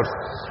disciples.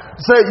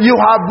 He said, you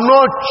have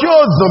not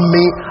chosen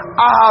me,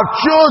 I have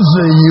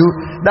chosen you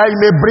that you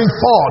may bring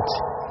forth.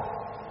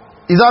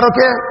 Is that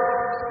okay?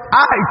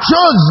 I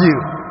chose you.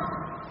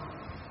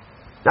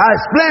 I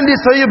explained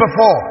this to you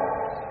before.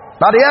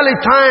 That the early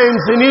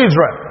times in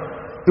Israel,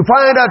 you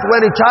find that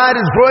when a child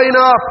is growing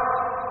up,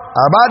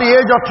 about the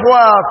age of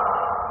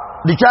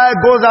 12, the child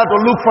goes out to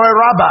look for a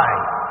rabbi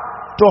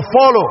to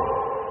follow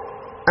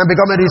and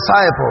become a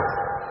disciple.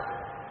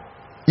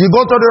 You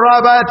go to the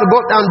rabbi to go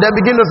and they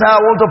begin to say, I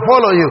want to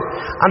follow you.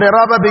 And the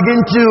rabbi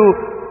begin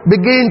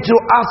to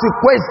ask you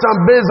questions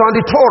based on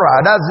the Torah.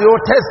 That's the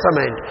Old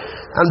Testament.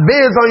 And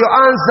based on your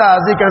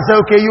answers, he can say,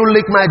 okay, you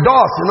lick my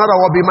dust. In other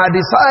words, be my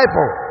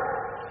disciple.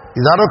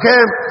 Is that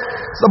okay?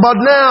 So, but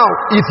now,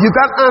 if you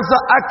can't answer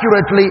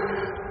accurately,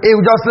 he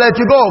will just let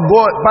you go.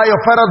 Go by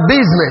your father's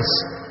business.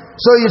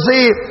 So you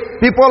see,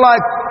 people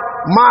like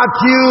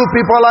Matthew,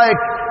 people like,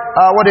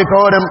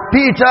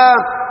 Peter,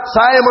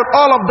 Simon,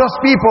 all of those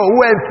people who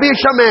were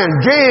fishermen,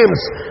 James,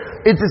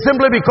 it is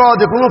simply because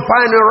they couldn't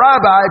find a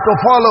rabbi to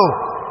follow,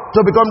 to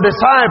become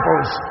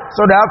disciples.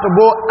 So they have to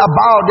go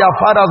about their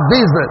father's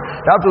business.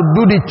 They have to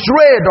do the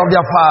trade of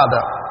their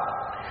father.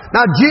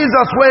 Now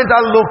Jesus went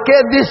and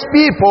located these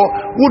people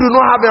who do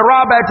not have a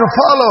rabbi to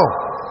follow.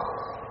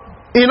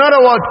 In other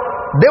words,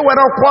 they were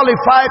not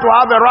qualified to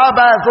have a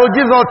rabbi, so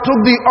Jesus took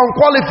the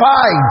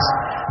unqualified.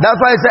 That's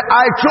why he said,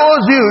 I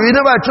chose you, you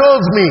never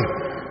chose me.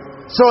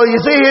 So you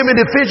see him in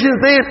the fishing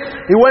thing,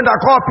 he went and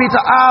called Peter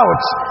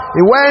out.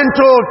 He went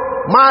to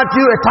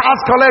Matthew, a tax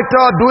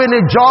collector, doing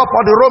a job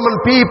for the Roman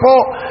people.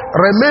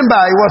 Remember,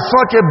 he was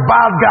such a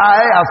bad guy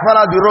as far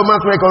as the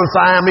Romans were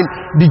concerned. I mean,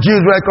 the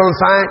Jews were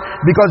concerned,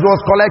 because he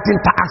was collecting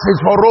taxes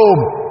for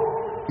Rome.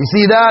 You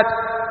see that?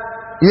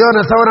 You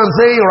understand what I'm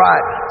saying?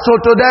 Right. So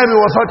to them, he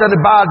was such a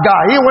bad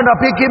guy. He went to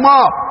pick him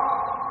up.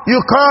 You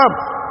come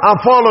and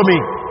follow me.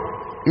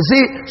 You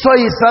see, so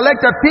he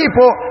selected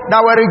people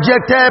that were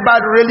rejected by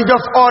the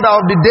religious order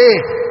of the day.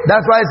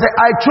 That's why he said,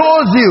 I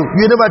chose you.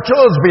 You never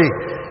chose me.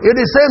 It's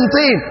the same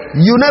thing.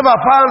 You never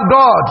found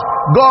God.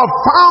 God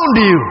found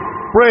you.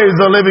 Praise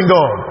the living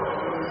God.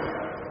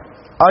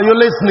 Are you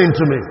listening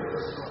to me?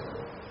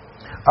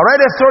 I read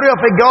a story of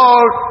a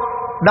girl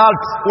that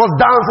was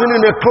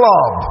dancing in a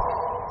club.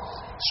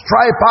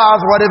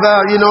 Strippers,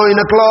 whatever, in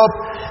a club.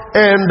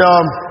 And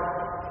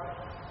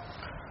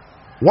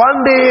one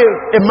day,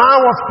 a man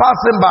was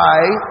passing by.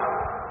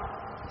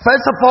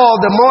 First of all,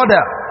 the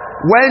mother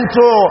went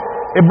to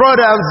a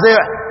brother and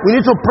said, we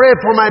need to pray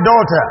for my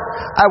daughter.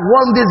 I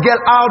want this girl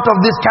out of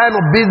this kind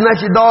of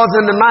business she does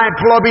in the night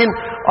clubbing,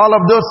 all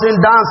of those things,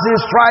 dancing,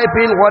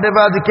 striping,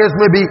 whatever the case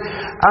may be.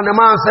 And the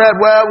man said,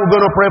 well, we're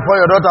going to pray for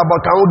your daughter, but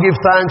can we give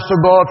thanks to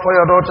God for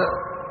your daughter?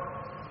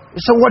 He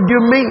said, what do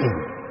you mean?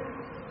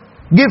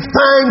 Give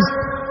thanks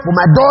for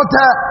my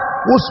daughter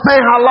who spent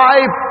her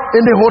life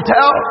in the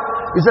hotel?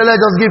 He said, let's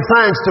just give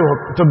thanks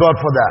to God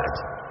for that.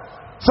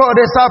 So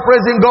they start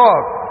praising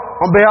God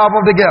on behalf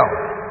of the girl.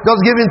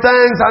 Just giving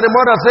thanks, and the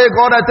mother said,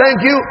 God, I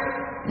thank you.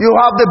 You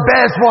have the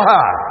best for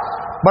her.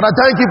 But I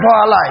thank you for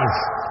her life.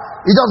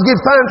 He just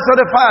gives thanks to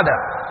the father.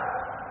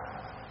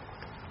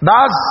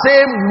 That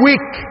same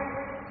week,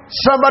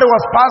 somebody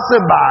was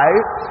passing by,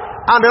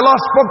 and the Lord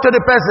spoke to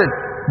the person,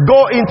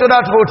 go into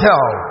that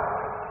hotel.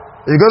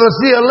 You're going to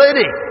see a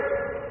lady.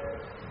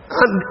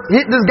 And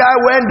this guy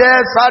went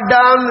there, sat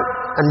down,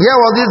 and here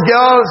was this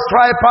girl,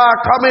 striper,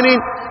 coming in,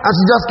 and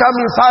she just came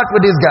inside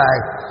with this guy.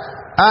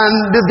 And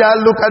this guy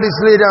looked at this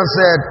lady and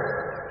said,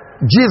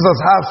 Jesus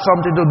has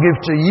something to give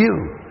to you.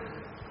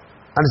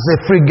 And it's a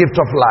free gift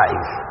of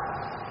life.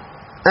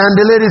 And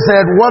the lady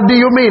said, what do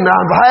you mean?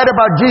 I've heard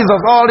about Jesus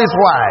all this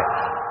while.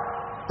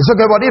 It's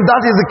okay, but if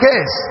that is the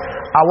case,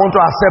 I want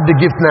to accept the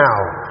gift now.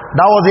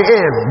 That was the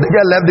end. The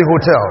girl left the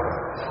hotel.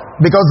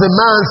 Because the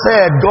man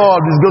said,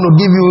 God is going to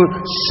give you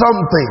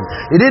something.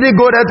 He didn't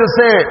go there to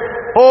say,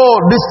 oh,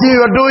 this thing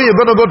you're doing, you're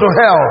going to go to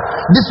hell.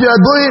 This you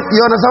are doing,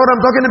 you understand what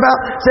I'm talking about?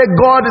 Say,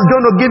 God is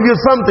going to give you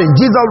something.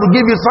 Jesus will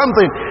give you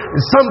something.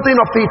 Something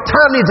of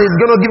eternity is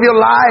going to give you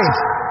life.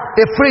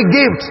 A free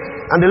gift.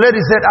 And the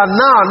lady said, I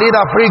now need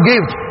a free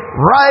gift.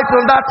 Right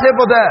on that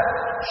table there,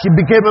 she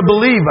became a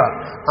believer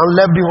and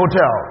left the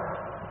hotel.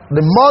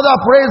 The mother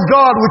praised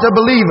God with a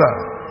believer.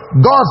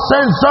 God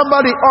sent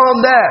somebody on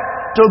there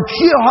to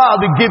give her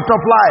the gift of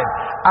life.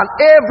 And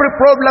every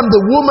problem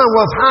the woman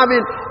was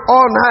having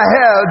on her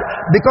head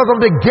because of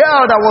the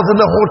girl that was in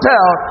the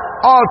hotel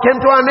all came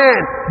to an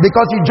end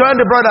because she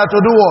joined the brother to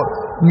do what?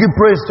 Give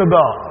praise to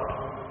God.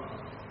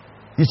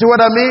 You see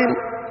what I mean?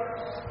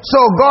 So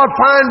God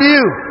found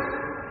you.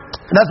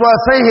 That's what I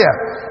say here.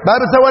 The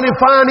Bible says when he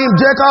found him,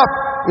 Jacob,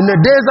 in the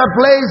desert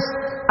place,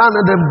 and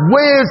in the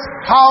waves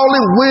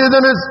howling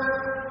wilderness.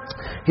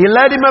 He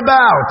led him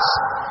about.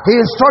 He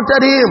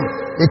instructed him.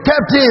 He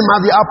kept him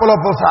as the apple of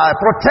his eye.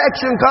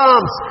 Protection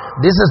comes.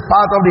 This is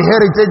part of the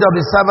heritage of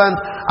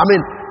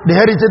the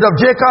heritage of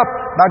Jacob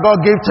that God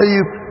gave to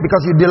you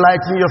because you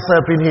delight in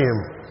yourself in him.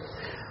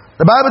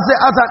 The Bible says,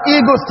 as an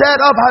eagle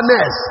stirred up her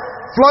nest,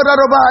 fluttered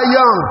over her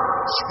young,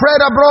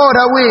 spread abroad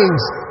her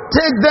wings,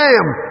 take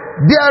them,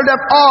 bear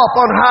them up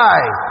on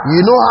high. You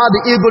know how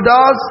the eagle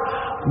does?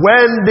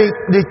 When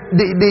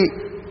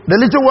the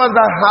little ones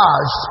are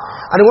hatched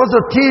and he wants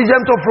to teach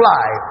them to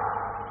fly,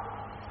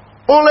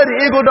 only the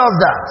eagle does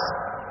that.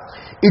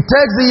 It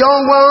takes the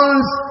young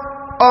ones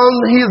on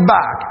his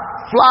back,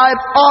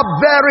 flies up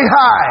very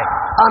high,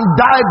 and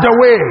dives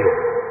away.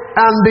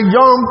 And the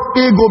young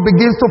eagle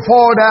begins to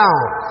fall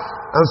down.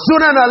 And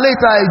sooner or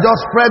later, he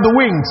just spread the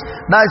wings.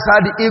 That's how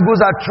the eagles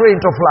are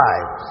trained to fly.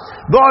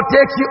 God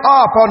takes you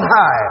up on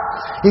high.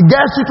 He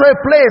gets you to a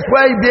place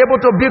where you'll be able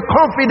to be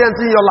confident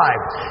in your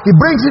life. He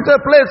brings you to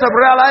a place of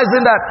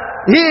realizing that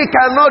he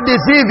cannot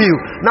deceive you.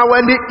 Now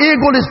when the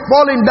eagle is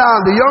falling down,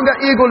 the younger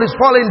eagle is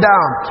falling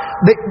down,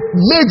 the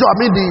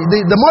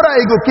mother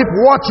eagle keep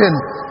watching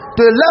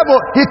to a level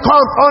he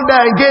comes under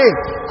again,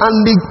 and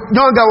the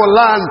younger will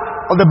land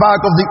on the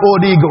back of the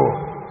old eagle.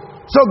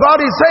 So God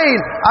is saying,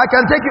 I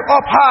can take you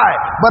up high,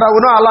 but I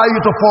will not allow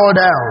you to fall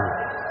down.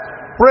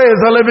 Praise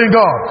the living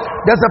God.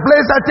 There's a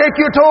place I take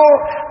you to,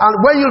 and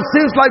when it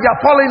seems like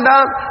you're falling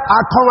down, I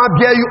come and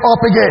bear you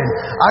up again.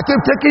 I keep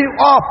taking you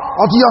up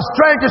until your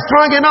strength is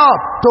strong enough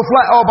to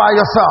fly all by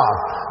yourself.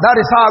 That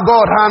is how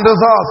God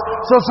handles us.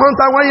 So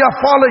sometimes when you're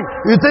falling,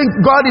 you think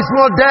God is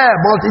not there,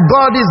 but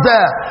God is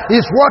there.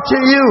 He's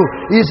watching you.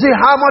 You see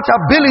how much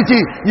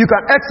ability you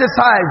can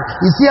exercise.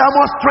 You see how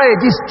much strength.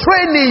 He's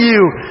training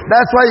you.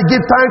 That's why you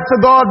give thanks to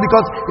God,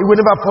 because He will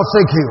never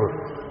forsake you.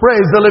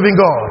 Praise the living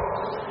God.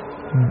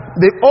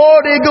 The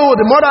old eagle,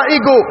 the mother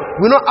eagle,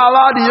 will not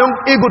allow the young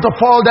eagle to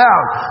fall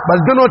down, but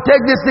it's going to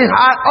take this thing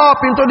high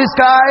up into the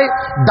sky,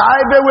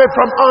 dive away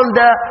from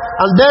under,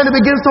 and then it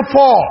begins to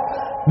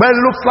fall. When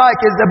it looks like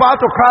it's about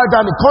to crash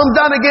down, it comes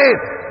down again,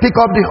 pick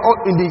up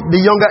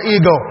the younger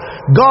eagle.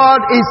 God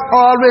is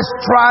always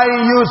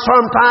trying you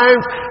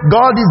sometimes.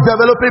 God is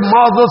developing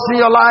muscles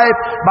in your life,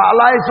 but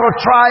allows for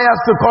trials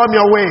to come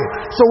your way.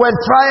 So when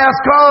trials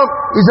come,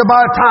 it's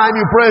about time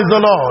you praise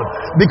the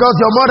Lord, because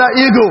your mother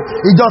eagle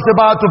is just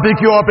about to pick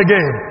you up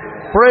again.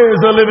 Praise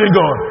the living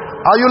God.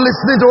 Are you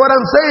listening to what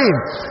I'm saying?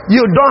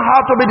 You don't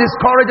have to be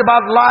discouraged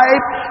about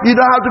life. You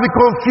don't have to be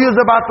confused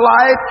about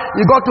life.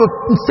 You got to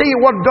see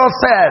what God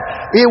said.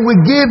 He will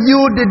give you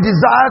the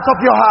desires of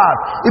your heart.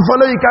 If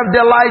only you can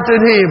delight in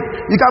Him.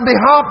 You can be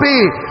happy.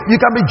 You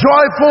can be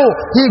joyful.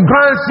 He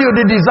grants you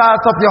the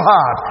desires of your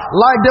heart.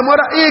 Like the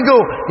mother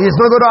eagle, He's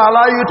not going to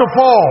allow you to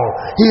fall.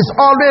 He's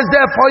always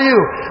there for you.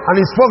 And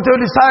He spoke to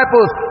the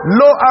disciples,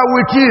 "Lo, I'm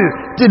with you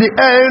to the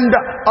end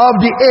of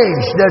the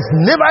age." There's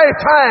never a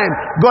time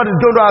God is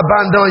going to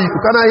abandon you.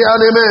 Can I hear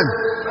an amen?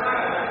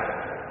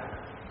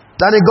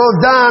 Then He goes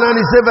down and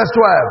He says, verse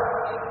 12,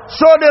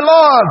 "So the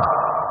Lord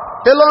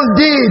alone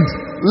did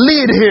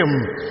lead him,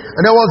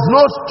 and there was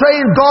no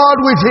strange God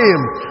with him,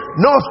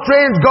 no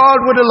strange God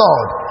with the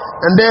Lord."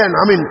 And then,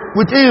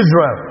 with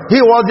Israel,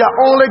 He was their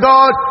only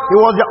God. He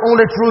was their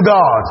only true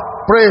God.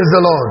 Praise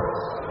the Lord.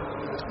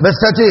 Verse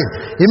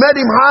 13, "He made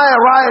him high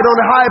ride on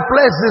the high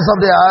places of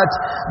the earth,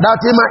 that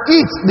he might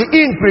eat the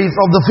increase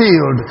of the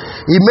field.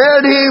 He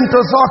made him to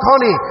suck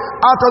honey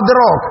out of the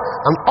rock,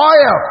 and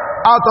oil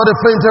out of the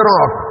flinty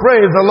rock."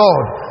 Praise the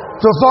Lord.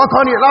 To suck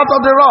honey out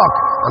of the rock,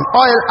 and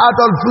oil out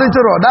of the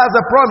flinty rock. That's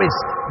a promise.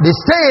 They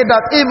say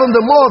that even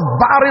the most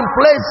barren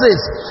places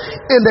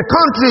in the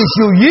country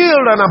should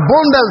yield an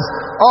abundance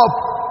of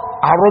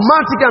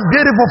aromatic and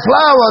beautiful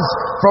flowers,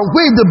 from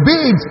which the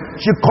bees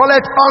should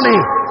collect honey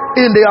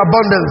in the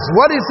abundance.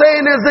 What He's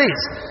saying is this: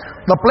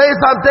 the place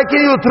I'm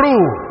taking you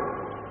through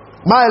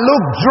might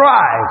look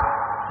dry,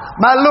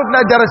 might look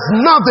like there is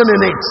nothing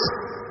in it,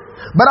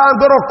 but I'm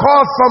going to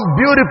cause some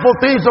beautiful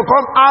things to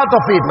come out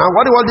of it. Now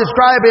what He was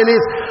describing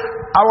is,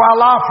 I will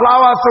allow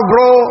flowers to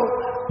grow,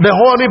 the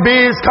honey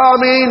bees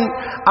come in,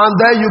 and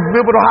then you'll be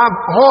able to have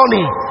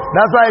honey.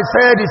 That's why He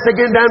said He's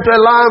taking them to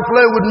a land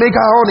flowing with milk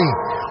and honey.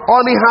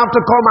 Honey have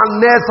to come and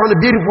nest on the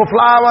beautiful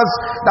flowers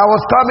that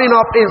was coming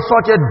up in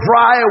such a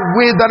dry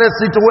wilderness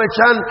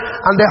situation,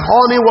 and the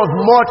honey was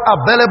much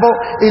available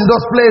in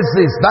those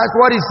places. That's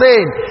what He's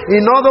saying.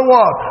 In other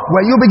words,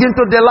 when you begin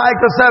to delight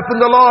yourself in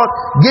the Lord,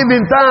 give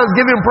Him thanks,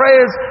 give Him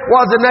praise,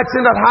 what's the next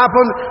thing that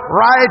happened?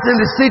 Right in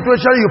the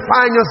situation you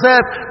find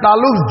yourself that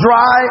looks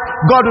dry,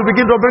 God will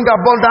begin to bring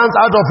abundance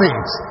out of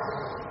it.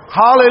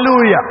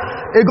 Hallelujah.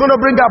 It's going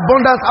to bring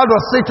abundance out of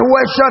a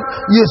situation.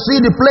 You see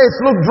the place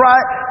look dry.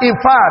 In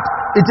fact,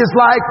 it is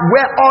like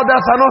where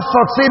others are not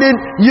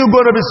succeeding, you're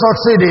going to be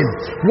succeeding.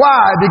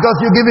 Why? Because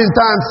you're giving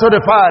thanks to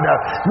the Father.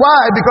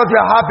 Why? Because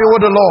you're happy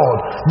with the Lord.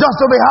 Just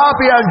to be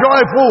happy and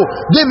joyful,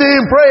 giving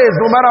Him praise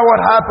no matter what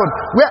happens.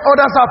 Where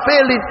others are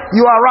failing,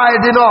 you are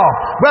riding off.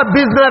 Where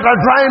business are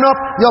drying up,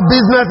 your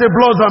business is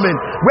blossoming.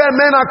 Where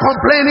men are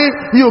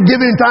complaining, you're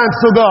giving thanks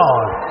to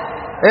God.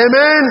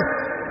 Amen.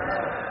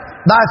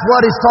 That's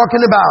what he's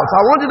talking about. So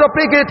I want you to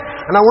pick it,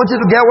 and I want you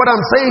to get what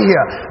I'm saying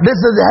here. This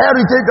is the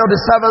heritage of the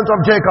servants of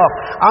Jacob.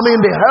 I mean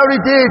the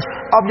heritage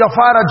of your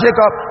father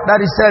Jacob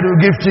that he said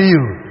will give to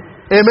you.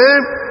 Amen.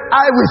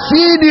 I will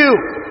feed you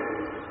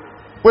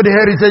with the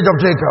heritage of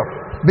Jacob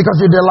because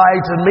you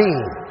delight in me.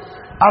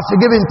 As you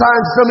give him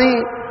thanks to me,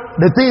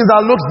 the things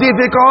that look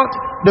difficult,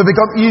 they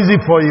become easy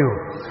for you.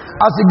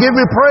 As you give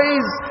me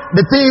praise,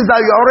 the things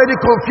that you're already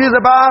confused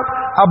about,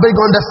 I beg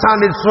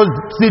understanding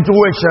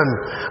situation.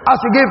 As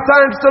you give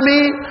thanks to me,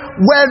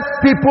 when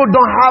people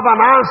don't have an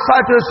answer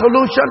to a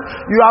solution,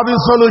 you have a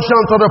solution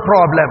to the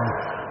problem.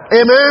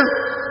 Amen.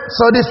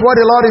 So this is what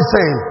the Lord is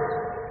saying.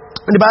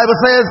 And the Bible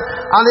says,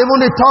 and even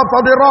the tops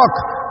of the rock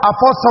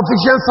afford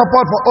sufficient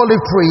support for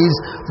olive trees,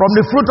 from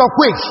the fruit of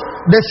which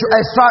they should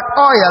extract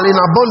oil in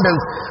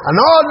abundance, and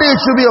all this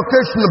should be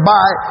occasioned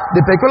by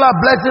the peculiar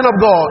blessing of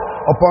God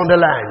upon the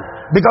land.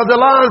 Because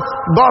the land,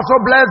 God so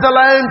blessed the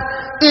land,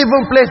 even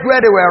place where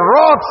there were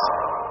rocks,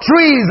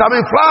 trees,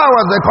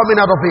 flowers were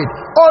coming out of it.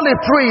 Olive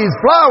trees,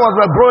 flowers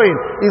were growing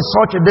in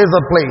such a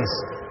desert place.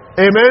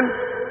 Amen.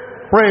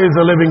 Praise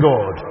the living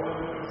God.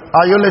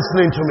 Are you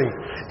listening to me?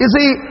 You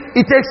see,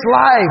 it takes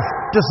life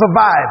to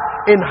survive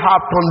in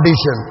hard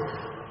condition.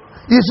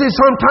 You see,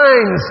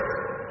 sometimes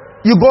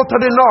you go to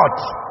the north,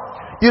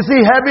 you see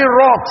heavy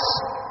rocks,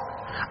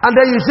 and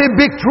then you see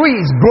big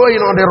trees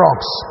growing on the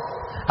rocks.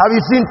 Have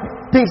you seen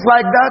things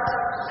like that?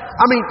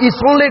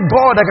 It's only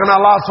God that can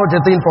allow such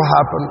a thing to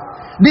happen.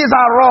 These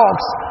are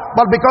rocks,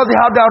 but because they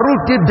have their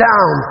root deep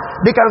down,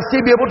 they can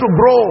still be able to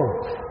grow.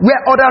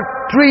 Where other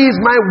trees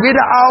might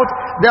wither out,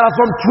 there are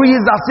some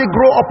trees that still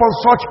grow upon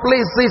such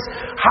places,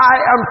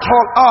 high and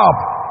tall up.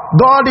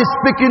 God is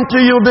speaking to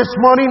you this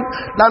morning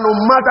that no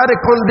matter the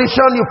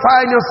condition you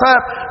find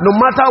yourself, no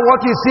matter what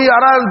you see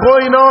around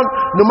going on,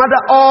 no matter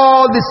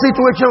all the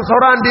situations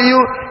surrounding you,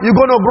 you're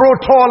going to grow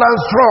tall and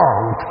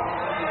strong.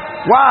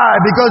 Why?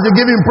 Because you're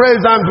giving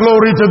praise and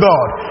glory to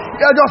God.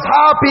 You're just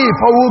happy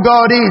for who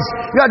God is.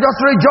 You're just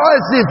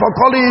rejoicing for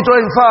calling you to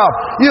himself.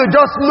 You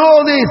just know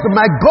this.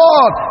 My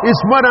God is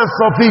more than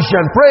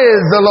sufficient.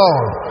 Praise the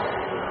Lord.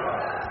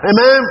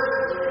 Amen.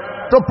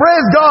 To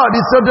praise God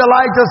is to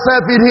delight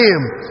yourself in him.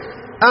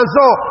 And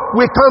so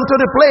we come to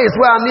the place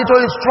where I need to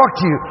instruct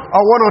you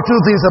on one or two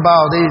things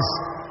about this.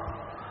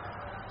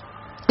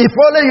 If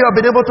only you have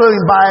been able to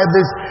imbibe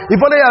this, if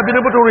only you have been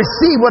able to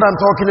receive what I'm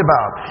talking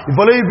about, if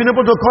only you've been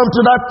able to come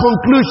to that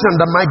conclusion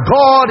that my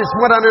God is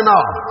more than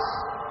enough.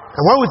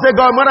 And when we say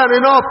God more than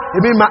enough,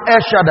 it means my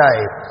El Shaddai.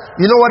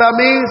 You know what that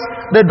means?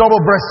 The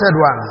double-breasted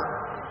one.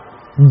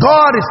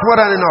 God is more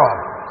than enough.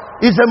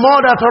 He's a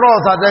mother to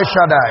us as El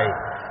Shaddai.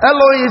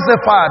 Elohim is the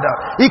Father.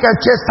 He can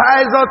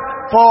chastise us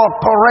for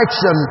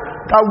correction,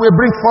 that will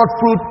bring forth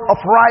fruit of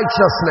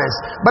righteousness.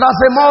 But as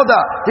a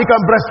mother, he can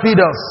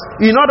breastfeed us.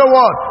 In other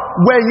words,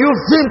 when you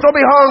seem to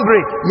be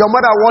hungry, your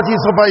mother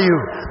watches over you.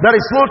 There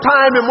is no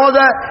time a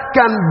mother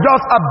can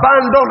just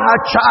abandon her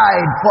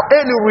child for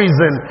any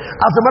reason.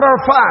 As a matter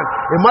of fact,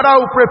 a mother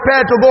will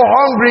prepare to go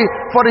hungry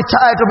for the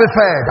child to be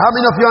fed. How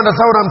many of you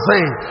understand what I'm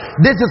saying?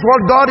 This is what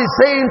God is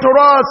saying to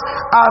us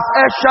as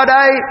El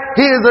Shaddai.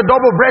 He is the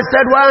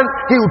double-breasted one.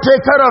 He will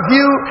take care of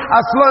you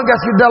as long as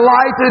you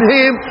delight in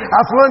him,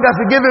 as long as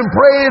you give him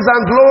praise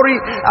and glory,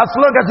 as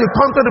long as you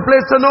come to the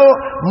place to know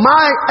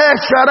my El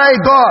Shaddai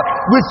God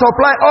will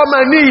supply all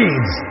my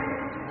needs.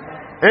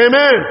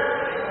 Amen.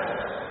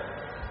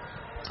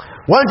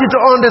 Want you to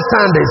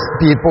understand this,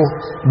 people.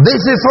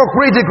 This is so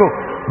critical.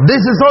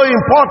 This is so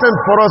important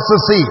for us to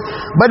see.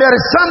 But there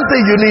is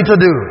something you need to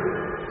do.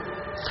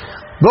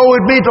 Go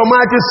with me to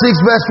Matthew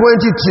 6 verse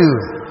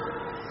 22.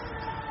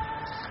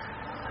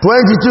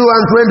 22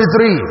 and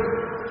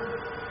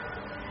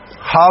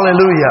 23.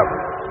 Hallelujah.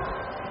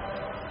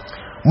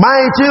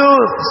 Matthew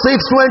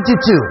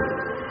 6:22.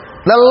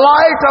 The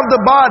light of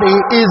the body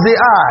is the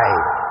eye.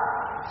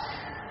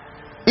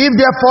 If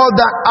therefore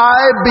the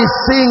eye be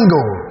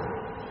single,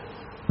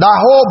 the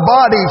whole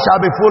body shall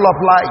be full of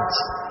light.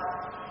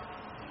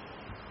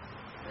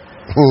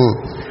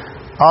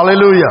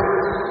 Hallelujah.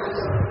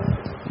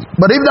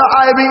 But if the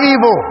eye be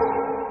evil,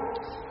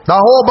 the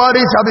whole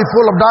body shall be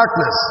full of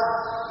darkness.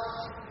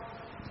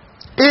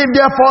 If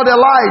therefore the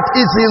light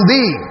is in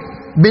thee,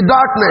 be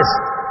darkness,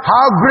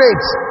 how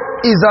great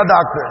is the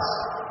darkness?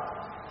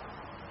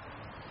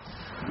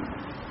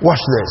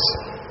 Watch this.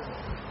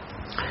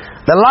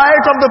 The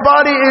light of the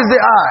body is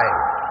the eye.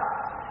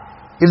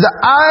 If the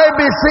eye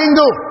be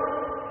single,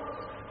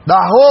 the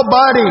whole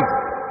body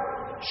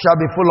shall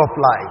be full of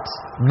light.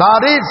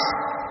 That is,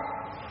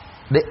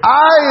 the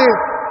eye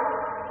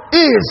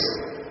is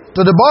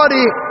to the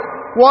body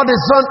what the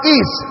sun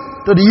is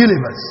to the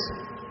universe.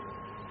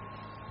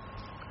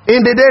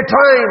 In the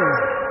daytime,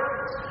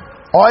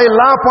 or a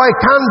lamp or a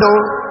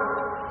candle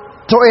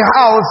to a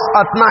house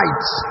at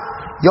night,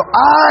 your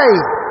eye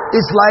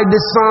is like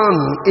the sun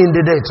in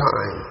the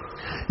daytime.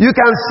 You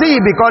can see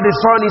because the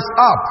sun is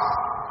up.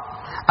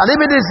 And if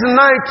it is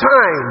night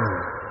time,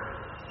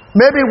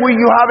 maybe when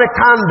you have a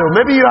candle,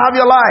 maybe you have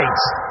your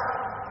light,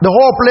 the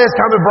whole place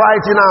can be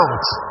brightened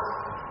out.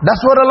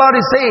 That's what the Lord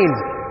is saying.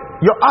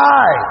 Your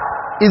eye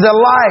is a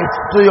light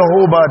to your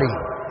whole body.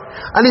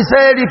 And he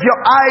said, if your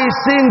eye is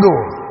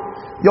single,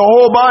 your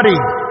whole body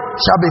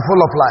shall be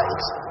full of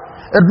light.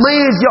 It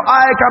means your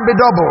eye can be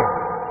double.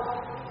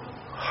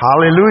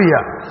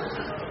 Hallelujah.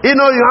 You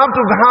know, you have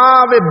to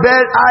have a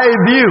bird eye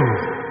view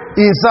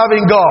in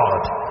serving God.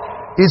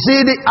 You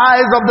see the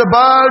eyes of the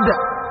bird,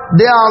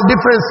 they are on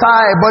different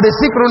sides, but they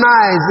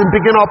synchronize in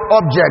picking up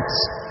objects.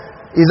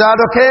 Is that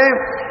okay?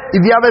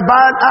 If you have a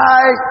bad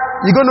eye,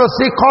 you're going to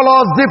see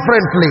colors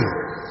differently.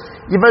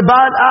 If a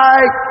bad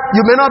eye,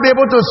 you may not be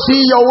able to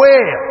see your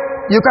way.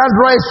 You can't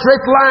draw a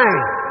straight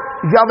line.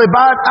 If you have a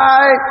bad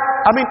eye,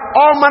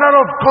 all manner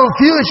of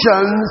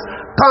confusions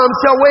comes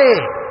your way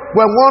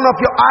when one of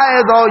your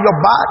eyes or your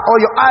back or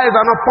your eyes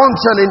are not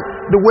functioning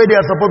the way they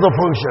are supposed to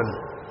function.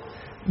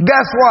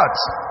 Guess what?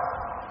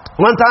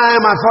 One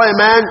time I saw a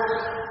man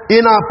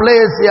in a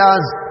place, he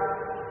has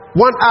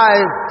one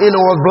eye,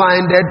 was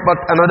blinded, but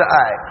another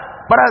eye.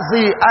 But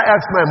I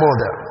asked my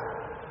mother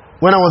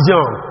when I was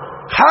young,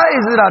 how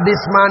is it that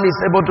this man is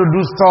able to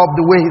do stuff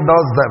the way he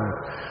does them?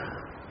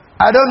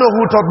 I don't know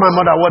who taught my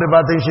mother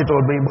whatever thing she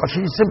told me, but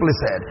she simply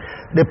said,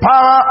 the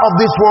power of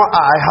this one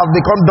eye has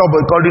become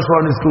double because this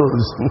one is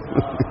closed.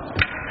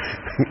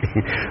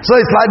 So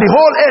it's like the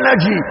whole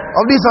energy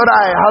of this other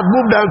eye has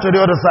moved down to the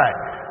other side.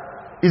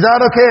 Is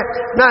that okay?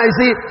 Now you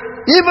see,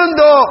 even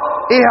though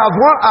he has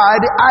one eye,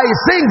 the eye is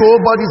single,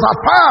 but it's as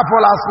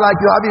powerful as like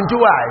you having two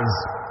eyes.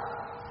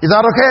 Is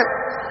that okay?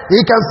 He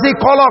can see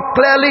color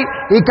clearly,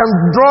 he can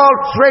draw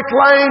straight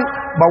line,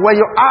 but when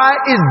your eye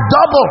is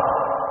double,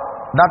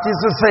 that is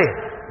to say,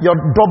 you're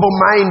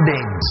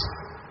double-minded.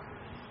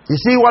 You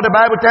see what the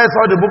Bible tells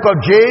us in the book of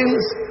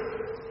James?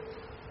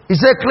 He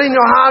said, clean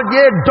your heart,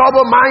 yea,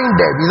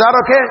 double-minded. Is that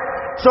okay?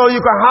 So you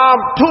can have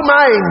two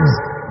minds.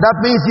 That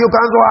means you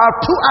can also have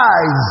two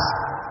eyes.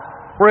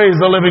 Praise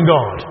the living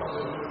God.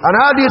 And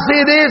how do you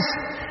see this?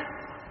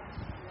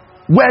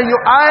 When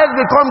your eyes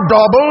become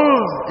double,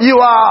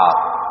 you are,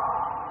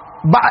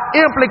 by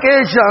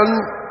implication,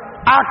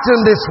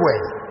 acting this way.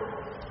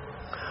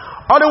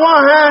 On the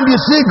one hand, you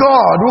see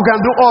God who can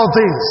do all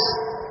things.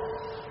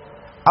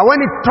 And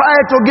when He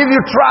tries to give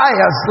you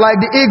trials,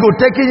 like the eagle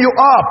taking you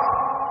up,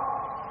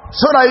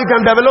 so that you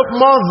can develop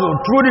muscle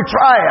through the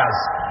trials,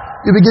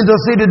 you begin to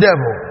see the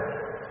devil.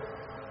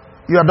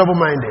 You are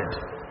double-minded.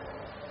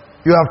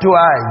 You have two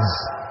eyes.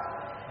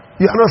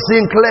 You are not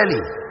seeing clearly.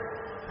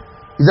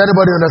 Is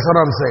anybody understand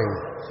what I'm saying?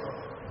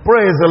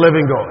 Praise the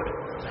living God.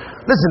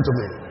 Listen to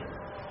me.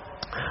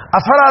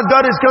 As far as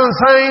God is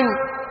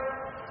concerned,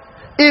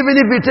 even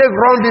if you take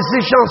wrong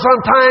decisions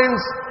sometimes,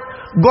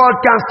 God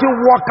can still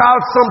work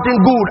out something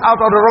good out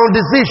of the wrong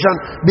decision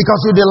because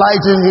you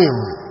delight in Him.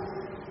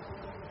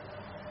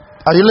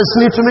 Are you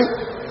listening to me?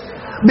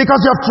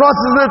 Because your trust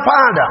is in the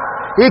Father.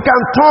 He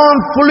can turn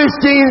foolish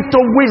things to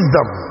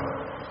wisdom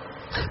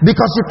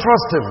because you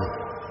trust Him.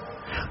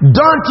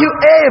 Don't you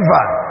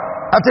ever,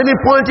 at any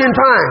point in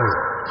time,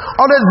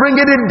 always bring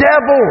in the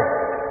devil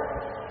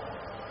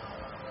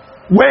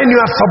when you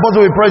are supposed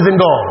to be praising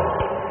God.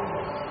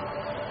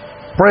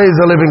 Praise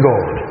the living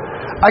God.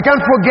 I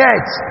can't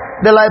forget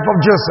the life of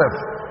Joseph.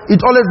 It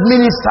always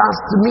ministers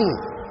to me.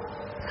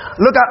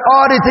 Look at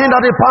all the things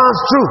that he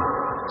passed through.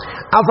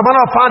 As a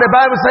matter of fact, the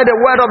Bible said the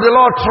word of the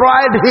Lord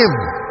tried him.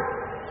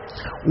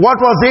 What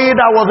was it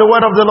that was the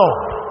word of the Lord?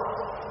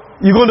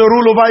 You're going to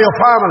rule over your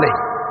family,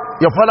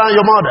 your father and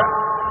your mother.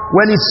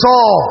 When he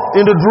saw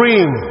in the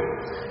dream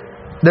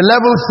the 11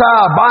 star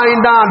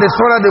bowing down the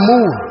sun and the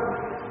moon,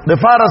 the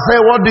father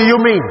said, what do you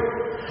mean?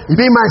 You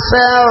mean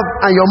myself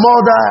and your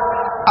mother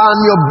and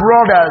your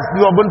brothers,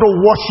 you are going to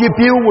worship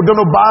you, we're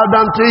going to bow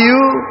down to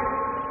you?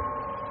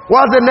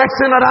 What's the next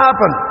thing that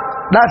happened?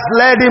 That's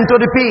led him to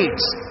the pit.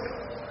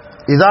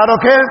 Is that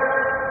okay?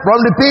 From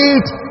the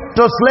pit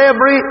to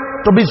slavery,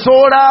 to be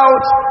sold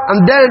out,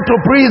 and then to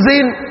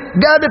prison.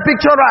 Get the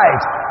picture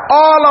right.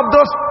 All of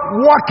those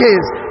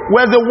workings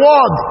were the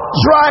word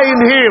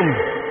trying him.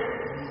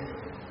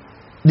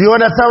 Do you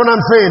understand what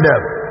I'm saying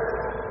there?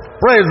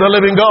 Praise the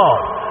living God.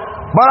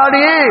 But at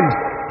the end,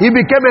 he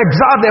became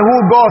exactly who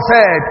God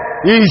said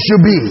he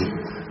should be.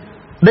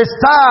 The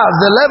stars,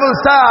 the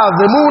 11 stars,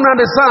 the moon and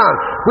the sun,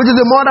 which is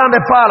the mother and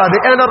the father,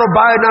 they ended up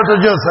bowing down to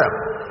Joseph.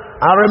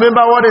 And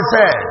remember what he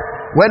said.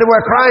 When they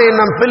were crying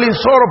and feeling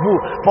sorrowful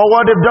for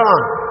what they've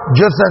done,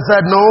 Joseph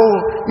said, no,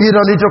 you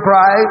don't need to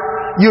cry.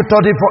 You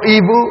thought it for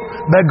evil,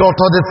 but God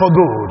thought it for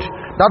good.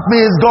 That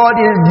means God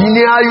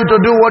engineered you to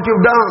do what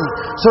you've done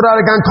so that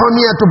I can come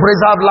here to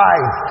preserve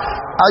life.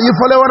 Are you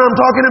following what I'm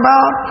talking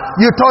about?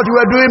 You thought you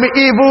were doing me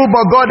evil,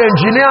 but God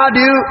engineered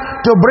you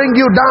to bring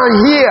you down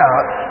here.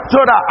 So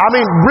that,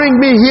 bring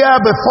me here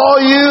before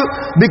you,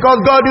 because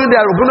God knew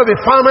there was going to be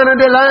famine in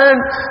the land,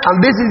 and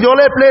this is the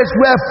only place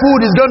where food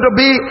is going to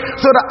be,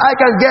 so that I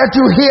can get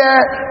you here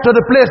to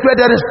the place where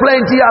there is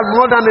plenty and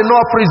more than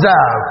enough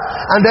reserve.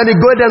 And then he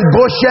gave them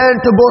Goshen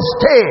to go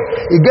stay.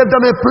 He gave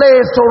them a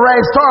place to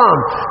rest on.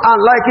 And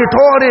like he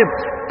told him,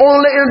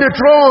 only in the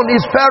throne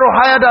is Pharaoh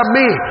higher than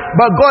me,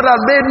 but God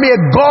has made me a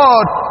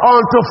God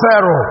unto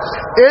Pharaoh.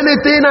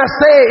 Anything I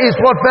say is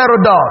what Pharaoh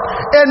does.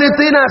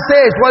 Anything I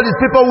say is what his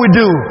people will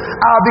do.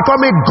 I'll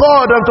become a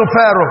God unto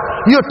Pharaoh.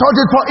 You thought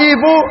it for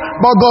evil,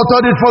 but God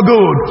thought it for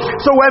good.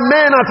 So when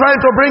men are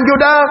trying to bring you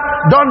down,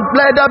 don't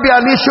let that be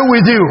an issue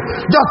with you.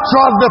 Just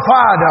trust the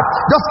Father.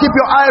 Just keep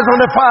your eyes on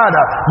the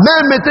Father.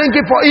 Men may think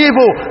it for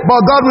evil, but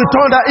God will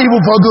turn that evil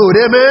for good.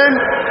 Amen?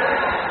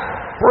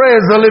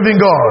 Praise the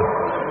living God.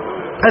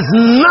 There's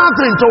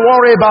nothing to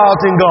worry about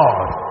in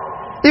God.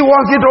 He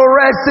wants you to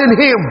rest in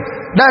Him.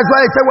 That's why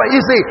I say, well,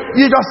 you see,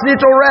 you just need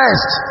to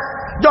rest.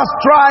 Just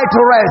try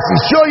to rest. He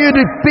show you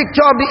the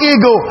picture of the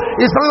eagle.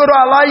 It's not going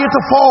to allow you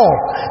to fall.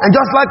 And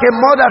just like a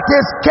mother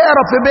takes care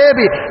of a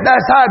baby,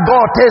 that's how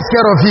God takes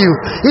care of you.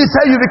 He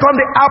said you become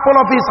the apple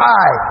of His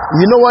eye.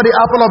 You know what the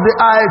apple of the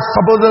eye is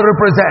supposed to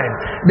represent?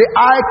 The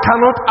eye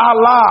cannot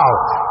allow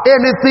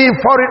anything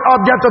foreign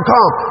object to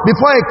come.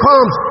 Before it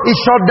comes, it's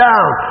shut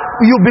down.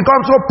 You become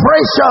so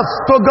precious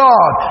to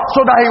God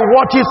so that He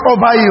watches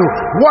over you.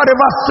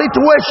 Whatever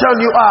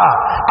situation you are.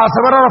 As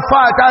a matter of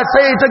fact, I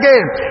say it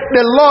again.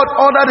 The Lord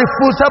ordered the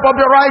footsteps of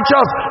the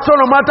righteous. So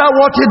no matter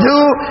what you do,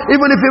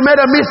 even if you made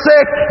a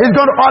mistake, He's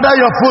going to order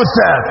your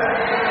footsteps.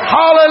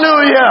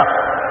 Hallelujah.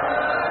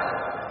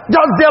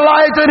 Just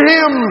delight in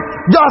Him.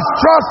 Just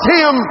trust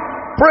Him.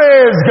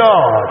 Praise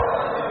God.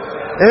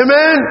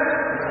 Amen.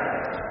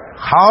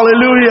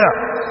 Hallelujah.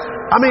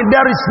 I mean,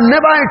 there is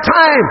never a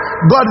time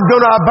God is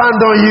going to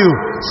abandon you.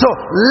 So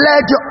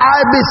let your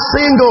eye be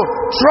single.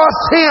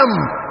 Trust Him.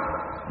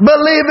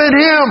 Believe in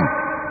Him.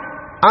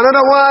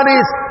 Another one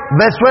is,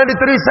 verse 23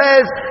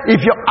 says,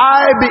 if your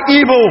eye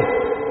be evil,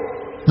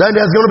 then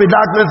there's going to be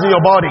darkness in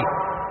your body.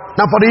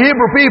 Now for the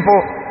Hebrew people,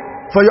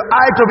 for your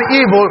eye to be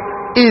evil,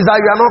 is that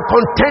you are not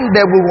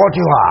contented with what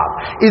you have.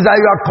 Is that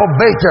you are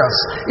covetous.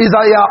 Is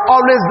that you are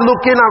always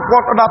looking at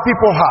what other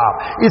people have.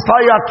 Is that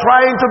you are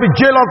trying to be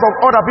jealous of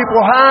what other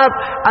people have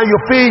and you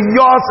feel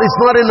yours is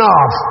not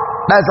enough.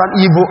 That's an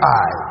evil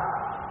eye.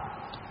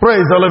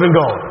 Praise the living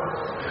God.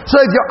 So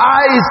if your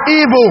eye is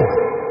evil,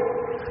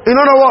 you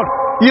know what?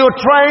 You're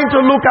trying to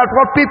look at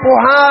what people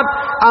have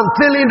and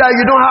feeling that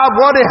you don't have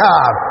what they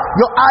have.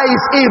 Your eye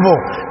is evil.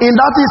 In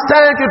that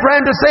extent, you're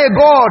trying to say,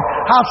 God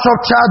has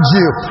surcharged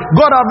you.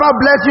 God has not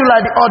blessed you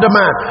like the other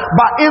man.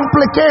 By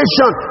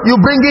implication, you're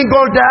bringing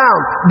God down.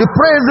 The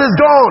praise is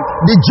gone.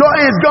 The joy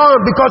is gone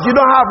because you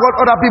don't have what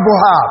other people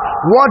have.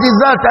 What is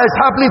that is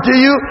happening to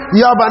you?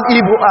 You have an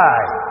evil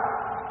eye.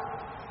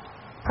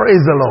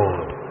 Praise the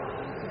Lord.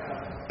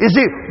 You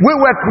see, we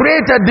were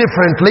created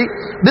differently.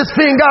 These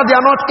fingers, they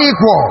are not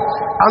equal.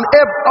 And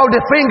every of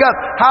the fingers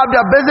have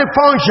their basic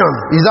function.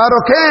 Is that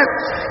okay?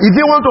 If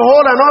you want to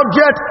hold an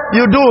object,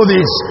 you do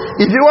this.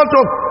 If you want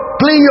to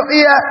clean your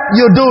ear,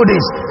 you do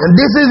this. And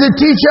this is the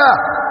teacher.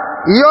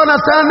 You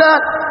understand that?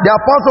 The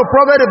apostle,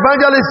 prophet,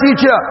 evangelist,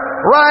 teacher.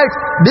 Right?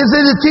 This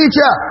is the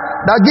teacher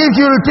that gives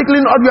you the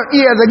tickling of your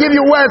ears. They give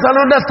you words and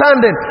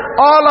understanding.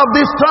 All of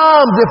these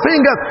terms, the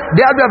fingers,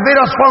 they have their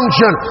various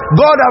function.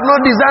 God has not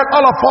designed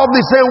all of us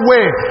the same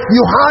way.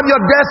 You have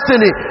your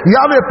destiny. You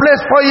have a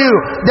place for you.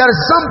 There is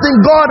something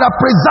God has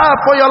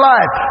preserved for your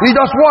life. You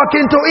just walk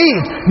into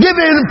it. Give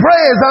Him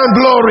praise and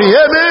glory.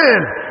 Amen.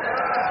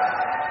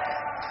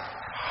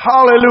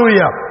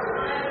 Hallelujah.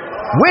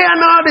 We are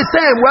not the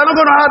same. We are not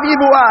going to have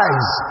evil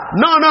eyes.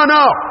 No, no,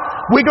 no.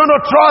 We're going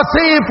to trust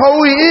Him for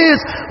who He is.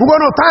 We're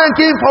going to thank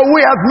Him for who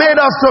He has made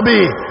us to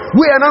be.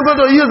 We are not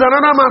going to use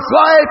another man's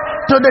life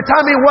to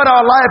determine what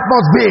our life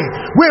must be.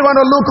 We're going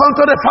to look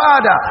unto the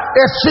Father,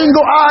 a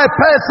single-eyed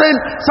person,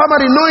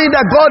 somebody knowing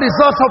that God is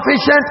not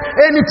sufficient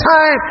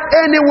anytime,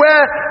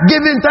 anywhere,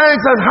 giving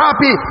thanks and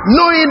happy,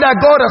 knowing that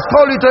God has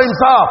called you to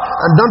Himself.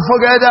 And don't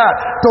forget that.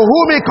 To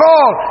whom He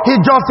called, He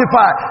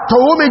justified. To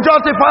whom He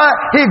justified,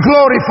 He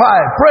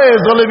glorified.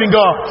 Praise the living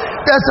God.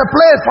 There's a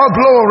place for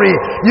glory.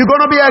 You're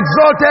going to be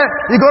exalted.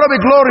 You're going to be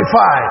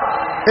glorified.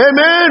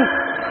 Amen.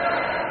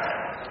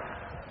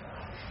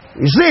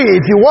 You see,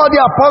 if you were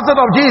the apostles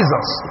of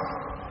Jesus,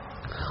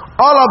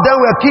 all of them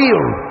were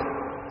killed.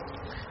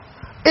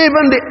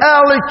 Even the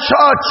early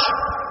church,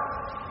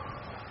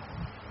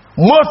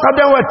 most of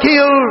them were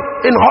killed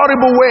in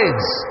horrible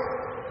ways.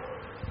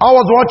 I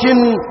was watching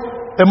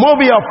a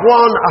movie of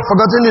one, I've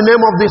forgotten the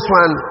name of this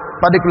one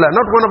particular,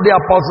 not one of the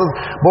apostles,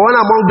 but one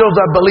among those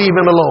that believe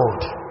in the Lord.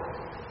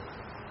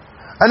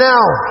 And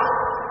now,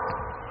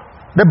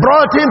 they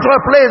brought him to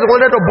a place, they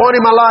wanted to burn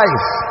him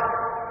alive.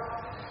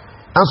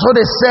 And so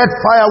they set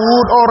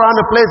firewood all around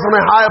the place on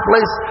a higher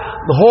place.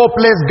 The whole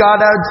place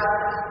gathered,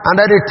 and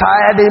then they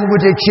tied him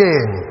with a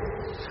chain.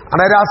 And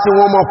I asked him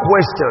one more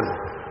question.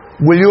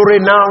 Will you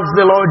renounce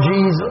the Lord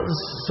Jesus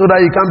so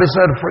that you can be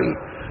set free?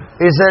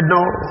 He said,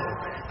 no.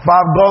 If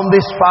I've gone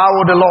this far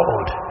with the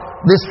Lord,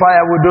 this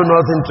fire will do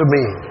nothing to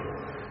me.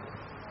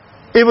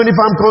 Even if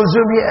I'm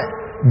consumed here,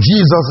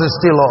 Jesus is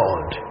still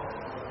Lord.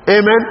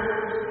 Amen.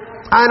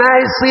 And I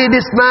see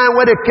this man,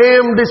 when they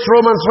came, these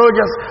Roman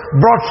soldiers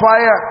brought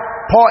fire,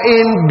 pour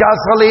in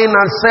gasoline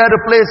and set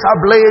the place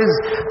ablaze.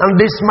 And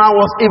this man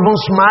was even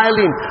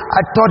smiling.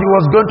 I thought he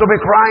was going to be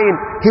crying.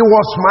 He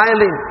was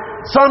smiling.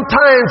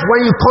 Sometimes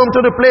when you come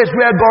to the place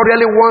where God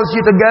really wants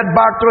you to get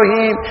back to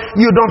Him,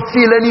 you don't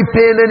feel any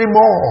pain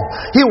anymore.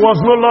 He was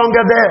no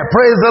longer there.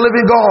 Praise the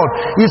living God.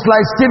 It's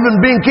like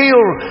Stephen being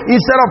killed.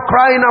 Instead of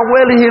crying and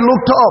wailing, he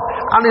looked up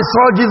and he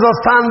saw Jesus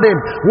standing.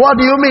 What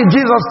do you mean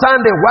Jesus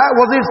standing? Why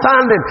was he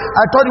standing?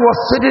 I thought he was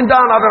sitting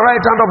down at the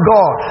right hand of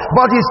God.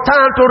 But it's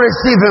time to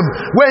receive Him.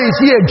 When you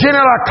see a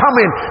general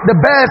coming, the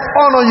best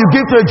honor you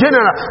give to a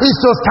general is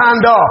to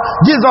stand up.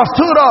 Jesus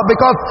stood up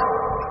because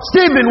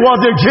Stephen was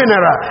a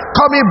general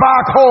coming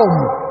back home.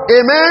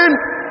 Amen.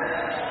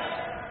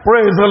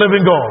 Praise the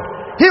living God.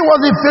 He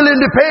wasn't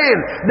feeling the pain.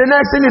 The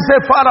next thing he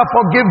said, Father,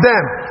 forgive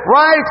them.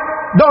 Right?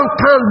 Don't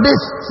count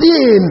this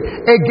sin,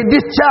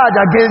 this charge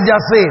against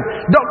their sin.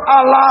 Don't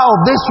allow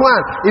this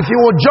one. If you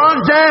will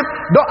judge them,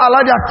 don't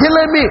allow their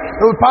killing me.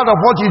 It was part of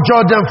what you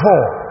judge them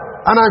for.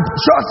 And I'm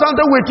sure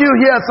something with you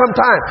here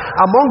sometime.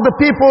 Among the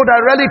people that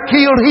really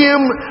killed him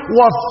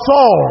was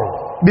Saul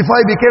before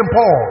he became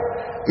Paul.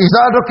 Is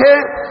that okay?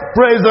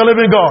 Praise the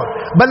living God.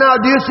 But now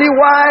do you see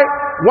why?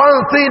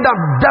 One thing that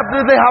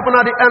definitely happened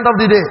at the end of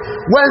the day,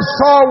 when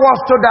Saul was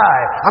to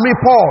die,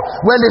 Paul,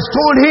 when they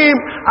stoned him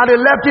and they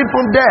left him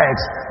from death,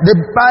 the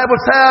Bible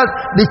says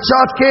the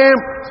church came,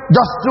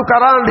 just took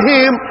around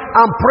him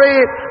and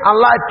prayed, and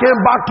life came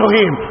back to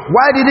him.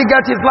 Why did he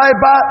get his life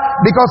back?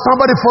 Because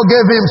somebody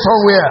forgave him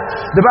somewhere.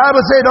 The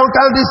Bible says, don't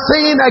count this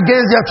sin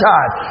against your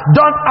child.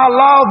 Don't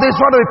allow this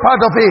one to be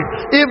part of it.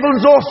 Even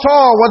though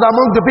Saul was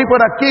among the people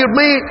that killed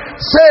me,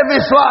 save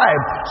his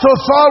life. So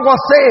Saul was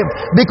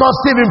saved because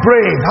Stephen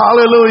prayed.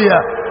 Hallelujah.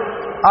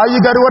 Are you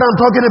getting what I'm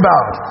talking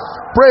about?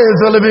 Praise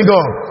the living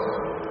God.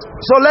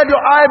 So let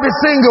your eye be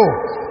single.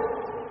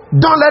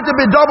 Don't let it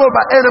be doubled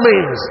by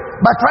enemies,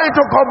 by trying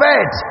to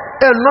covet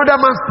another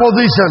man's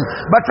position,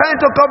 by trying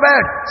to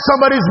covet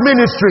somebody's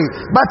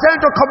ministry, by trying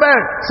to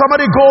covet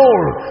somebody's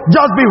goal.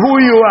 Just be who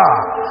you are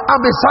and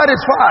be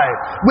satisfied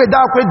with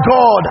that which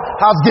God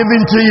has given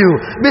to you.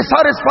 Be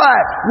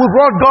satisfied with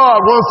what God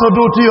wants to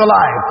do to your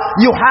life.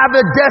 You have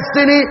a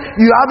destiny,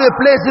 you have a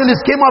place in the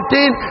scheme of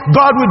things.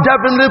 God will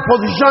definitely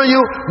position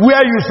you where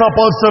you're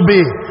supposed to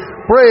be.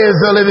 Praise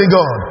the living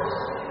God.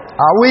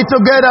 Are we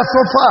together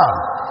so far?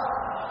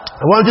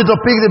 I want you to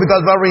pick it because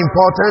it's very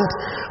important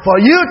for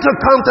you to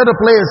come to the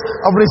place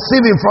of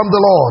receiving from the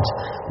Lord.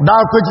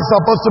 That which is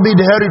supposed to be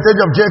the heritage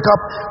of Jacob,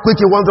 which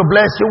He wants to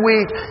bless you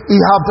with,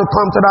 you have to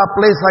come to that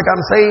place, like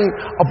I'm saying,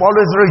 of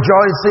always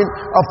rejoicing,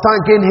 of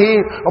thanking Him,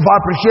 of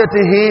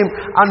appreciating Him,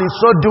 and in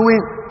so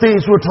doing,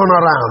 things will turn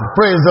around.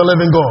 Praise the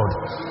living God.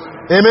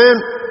 Amen.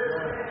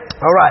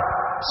 All right.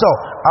 So,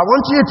 I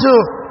want you to,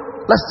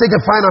 let's take a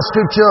final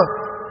scripture,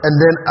 and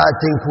then I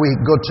think we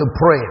go to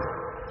pray.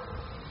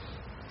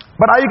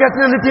 But are you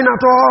getting anything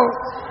at all?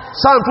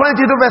 Psalm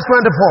 22 verse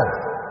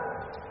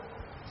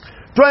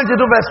 24. 22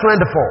 verse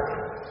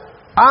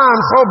 24. I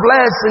am so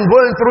blessed in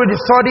going through the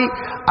study.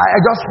 I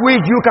just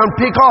wish you can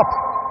pick up.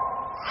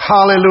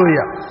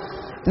 Hallelujah.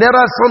 There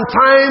are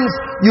sometimes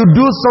you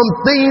do some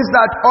things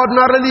that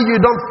ordinarily you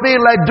don't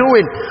feel like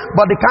doing,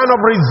 but the kind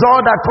of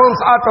result that comes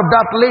out of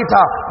that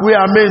later will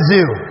amaze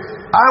you.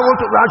 I want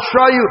to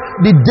assure you,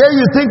 the day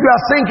you think you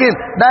are sinking,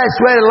 that is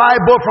where a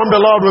light bolt from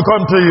the Lord will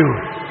come to you.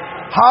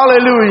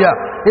 Hallelujah.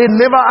 He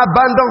never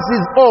abandons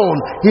His own.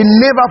 He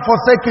never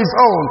forsakes His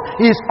own.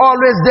 He's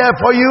always there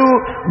for you.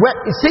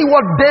 See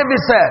what David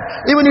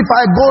said. Even if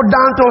I go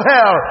down to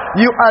hell,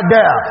 you are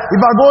there.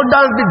 If I go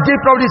down the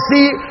deep of the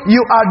sea,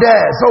 you are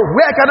there. So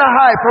where can I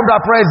hide from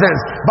that presence?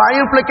 By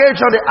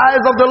implication, the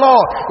eyes of the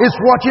Lord is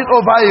watching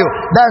over you.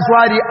 That's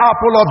why the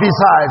apple of His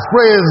eyes.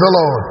 Praise the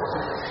Lord.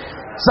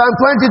 Psalm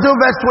 22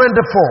 verse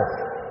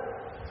 24.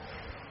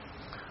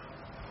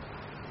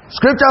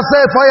 Scripture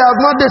says, for He has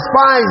not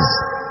despised,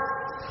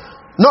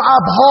 nor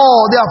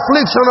abhorred the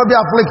affliction of the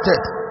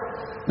afflicted.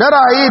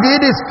 Neither He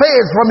hid His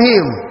face from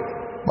him.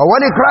 But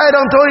when he cried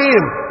unto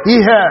Him, He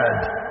heard.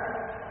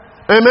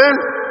 Amen.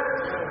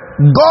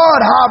 God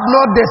have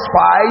not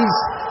despised,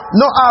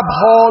 nor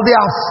abhorred the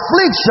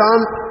affliction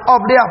of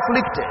the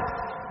afflicted.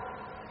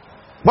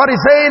 What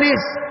He's saying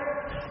is,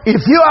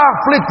 if you are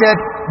afflicted,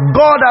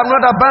 God have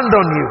not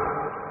abandoned you.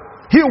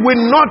 He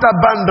will not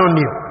abandon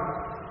you.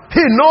 He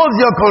knows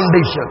your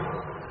condition.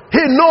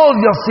 He knows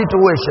your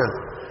situation.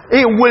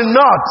 He will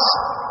not.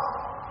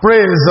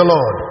 Praise the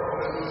Lord.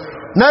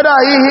 Neither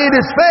He hid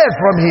His face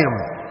from him.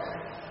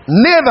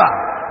 Neither.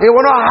 He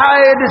will not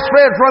hide His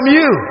face from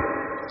you.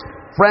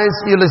 Friends,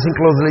 you listen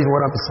closely to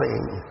what I'm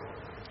saying.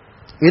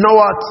 You know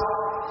what?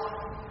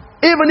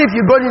 Even if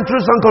you're going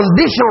through some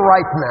condition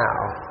right now,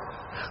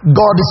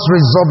 God is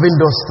resolving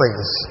those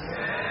things.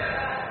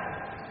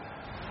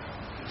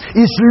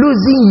 He's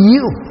losing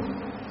you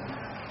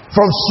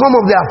from some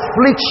of the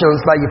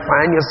afflictions that you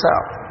find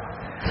yourself.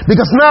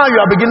 Because now you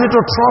are beginning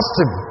to trust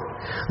Him.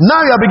 Now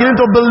you are beginning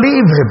to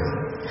believe Him.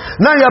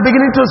 Now you are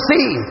beginning to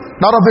see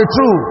that of a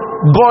truth,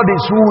 God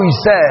is who He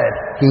said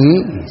He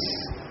is.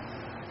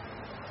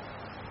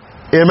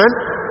 Amen?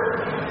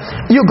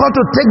 You got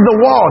to take the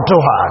word to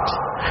heart.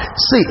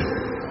 See,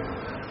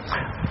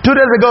 2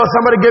 days ago,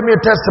 somebody gave me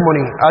a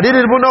testimony. I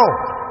didn't even know.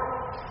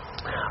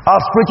 I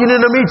was preaching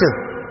in a meeting.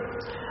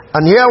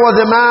 And here was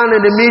a man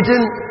in the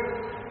meeting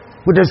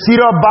with a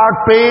serious back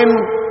pain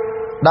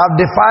that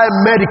defied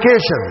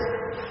medication.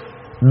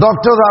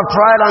 Doctors have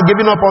tried and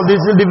given up on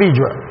this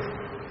individual.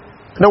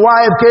 The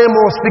wife came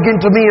and was speaking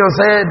to me and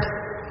said,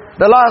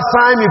 the last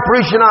time you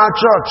preached in our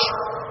church,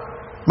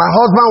 my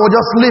husband was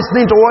just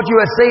listening to what you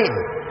were saying,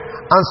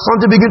 and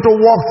something began to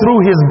walk through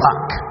his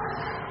back.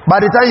 By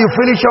the time you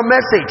finish your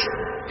message,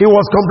 he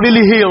was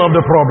completely healed of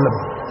the problem.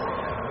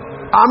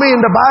 I mean,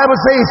 the Bible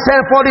says he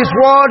sent forth his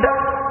word,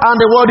 and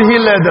the word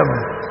healed them.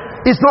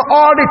 It's not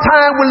all the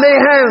time we lay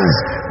hands.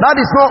 That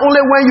is not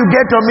only when you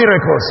get your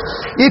miracles.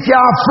 If you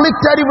are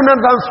afflicted, even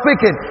as I'm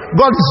speaking,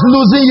 God is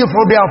losing you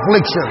from the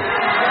affliction.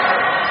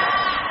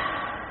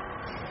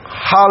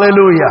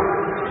 Hallelujah.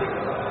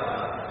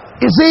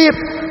 You see,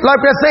 like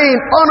we're saying,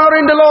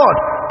 honoring the Lord.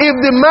 If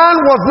the man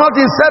was not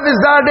in service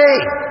that day,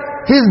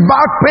 his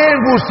back pain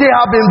would still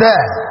have been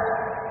there.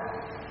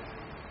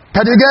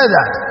 Can you get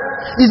that?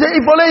 He said,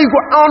 if only you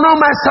could honor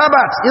my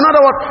Sabbath. In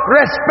other words,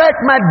 respect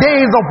my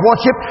days of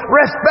worship,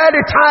 respect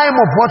the time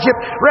of worship,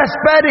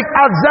 respect the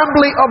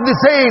assembly of the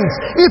saints.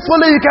 If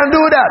only you can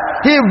do that,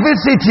 he'll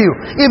visit you.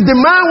 If the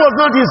man was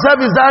not in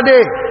service that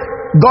day,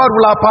 God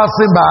will have passed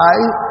him by.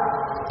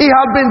 He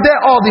had been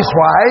there all this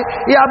while.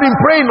 He had been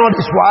praying all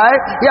this while.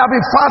 He had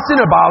been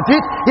fasting about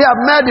it. He had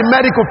met the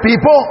medical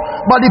people.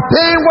 But the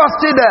pain was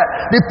still there.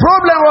 The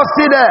problem was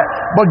still there.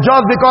 But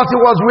just because he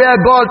was where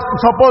God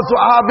supposed to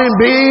have him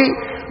be,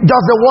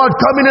 just the word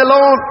coming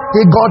alone,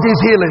 he got his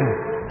healing.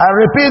 I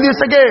repeat this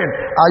again.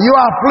 Are you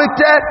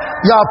afflicted?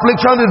 Your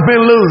affliction is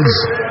being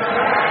loosed.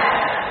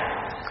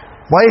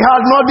 For he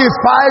has not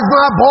despised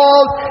nor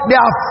abhorred the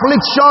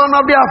affliction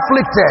of the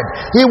afflicted.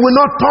 He will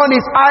not turn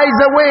his eyes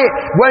away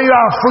when you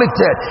are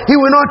afflicted. He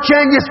will not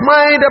change his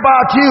mind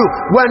about you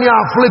when you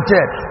are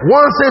afflicted.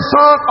 Once a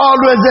son,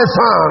 always a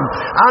son.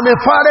 And a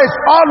father is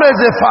always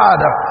a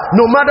father.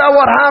 No matter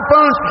what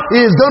happens,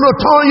 he is going to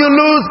turn you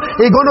loose.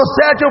 He is going to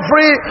set you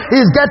free.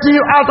 He is getting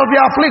you out of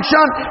your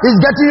affliction. He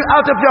is getting you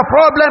out of your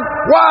problem.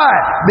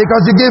 Why?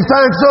 Because you give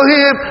thanks to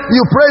him.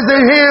 You praise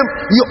him.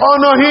 You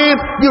honor him.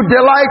 You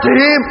delight in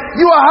him.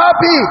 You are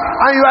happy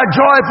and you are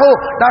joyful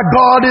that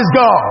God is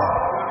God.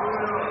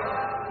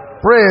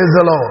 Praise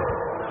the Lord.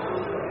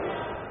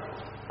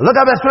 Look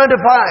at verse 25.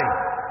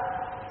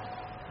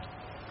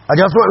 I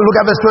just want to look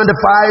at verse 25,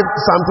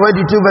 Psalm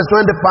 22, verse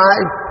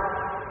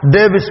 25.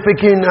 David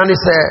speaking, and he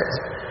says,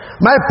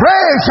 my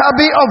praise shall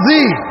be of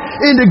thee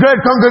in the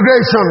great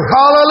congregation.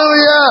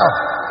 Hallelujah.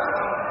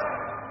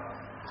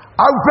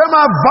 I will pay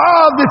my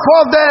vow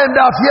before them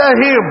that fear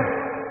him.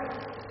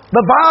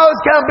 The vows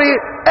can be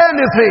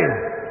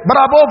anything. But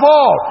above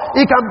all,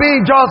 it can be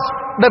just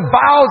the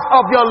vows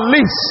of your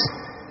lips.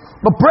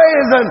 The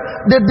praise and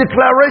the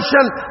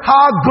declaration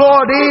how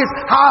God is,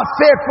 how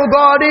faithful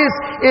God is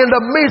in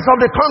the midst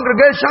of the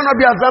congregation of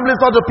the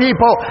assemblies of the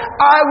people.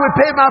 I will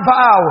pay my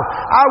vow.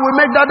 I will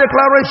make that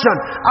declaration.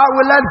 I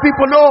will let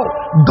people know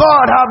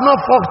God has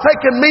not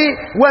forsaken me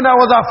when I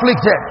was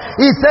afflicted.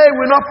 He said he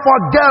will not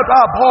forget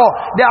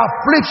the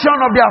affliction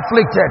of the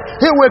afflicted.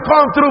 He will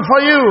come through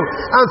for you.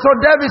 And so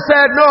David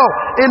said, no,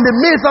 in the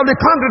midst of the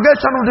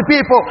congregation of the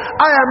people,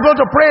 I am going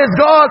to praise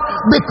God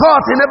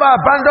because he never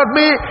abandoned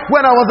me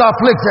when I was afflicted.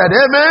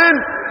 Amen.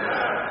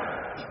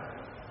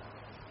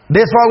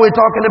 That's what we're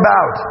talking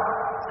about.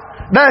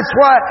 That's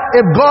why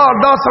if God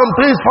does some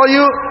things for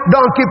you,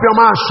 don't keep your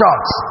mouth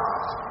shut.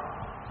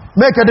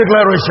 Make a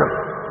declaration.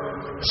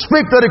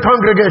 Speak to the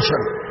congregation.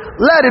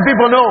 Let the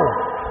people know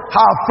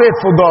how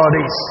faithful God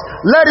is.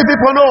 Let the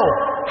people know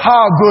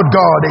how good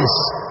God is.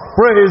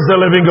 Praise the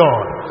living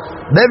God.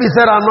 David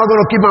said, I'm not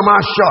going to keep my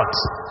mouth shut.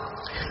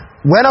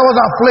 When I was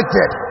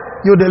afflicted,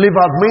 you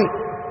delivered me.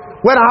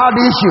 When I had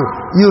the issue,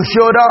 you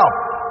showed up.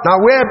 Now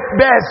where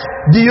best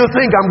do you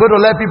think I'm going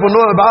to let people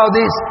know about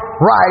this?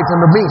 Right in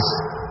the midst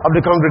of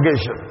the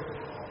congregation.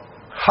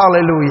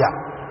 Hallelujah.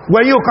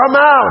 When you come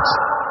out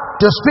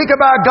to speak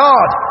about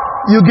God,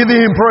 you give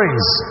him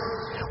praise.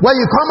 When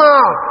you come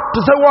out to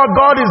say what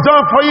God has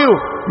done for you,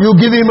 you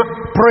give him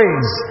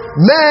praise.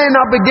 Men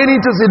are beginning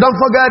to say, don't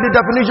forget the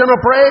definition of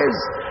praise.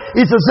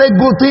 It's to say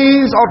good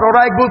things or to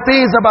write good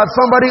things about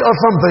somebody or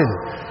something.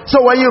 So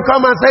when you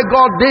come and say,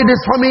 God did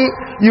this for me,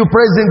 you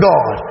praising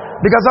God.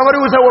 Because somebody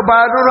will say, well, but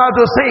I don't know how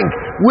to sing.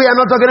 We are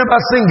not talking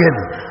about singing.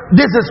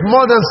 This is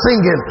more than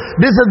singing.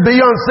 This is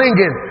beyond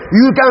singing.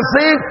 You can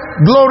sing,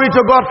 glory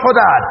to God for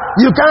that.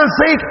 You can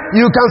sing,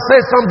 you can say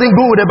something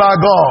good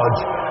about God.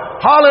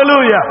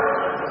 Hallelujah.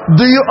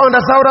 Do you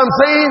understand what I'm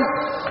saying?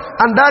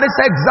 And that is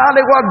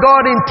exactly what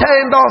God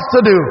intends us to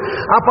do.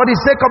 And for the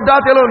sake of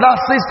that alone, that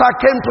sister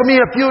came to me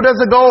a few days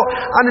ago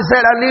and he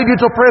said, I need you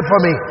to pray for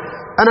me.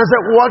 And I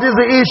said, what is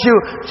the issue?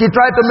 She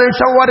tried to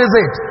mention what is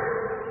it.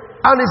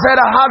 And he said,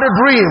 I had a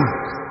dream.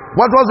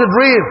 What was the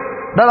dream?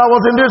 That I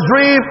was in this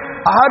dream,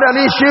 I had an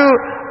issue,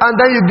 and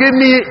then you give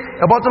me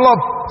a bottle of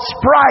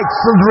Sprite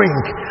to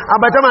drink. And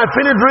by the time I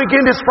finished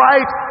drinking the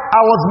Sprite,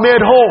 I was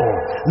made whole.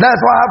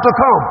 That's why I have to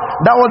come.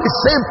 That was the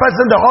same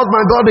person the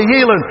husband got the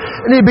healing.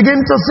 And he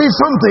began to see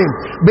something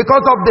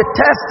because of the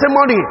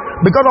testimony,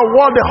 because of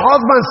what the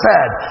husband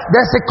said.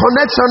 There's a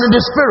connection in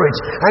the spirit.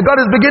 And God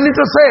is beginning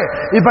to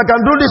say, if I can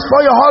do this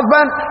for your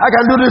husband, I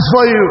can do this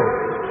for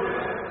you.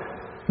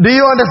 Do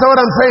you understand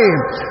what I'm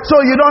saying?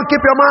 So you don't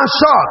keep your mouth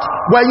shut.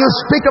 When you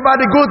speak about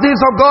the good things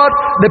of God,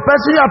 the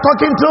person you are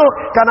talking to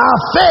can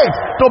have faith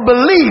to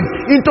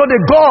believe into the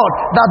God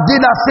that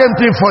did that same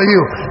thing for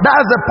you.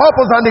 That's the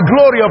purpose and the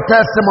glory of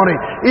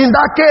testimony. In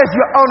that case,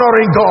 you're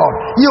honoring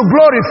God. You're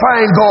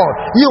glorifying God.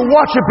 You're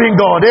worshiping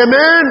God.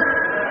 Amen?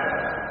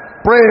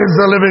 Praise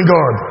the living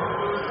God.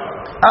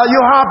 Are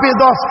you happy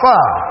thus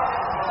far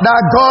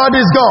that God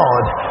is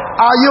God?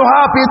 Are you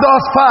happy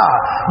thus far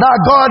that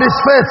God is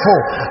faithful?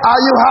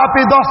 Are you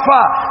happy thus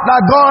far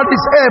that God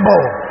is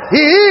able?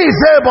 He is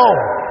able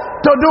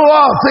to do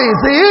all things.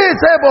 He is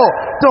able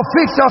to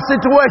fix your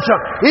situation.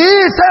 He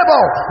is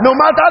able, no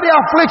matter the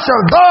affliction,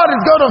 God is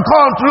going to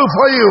come through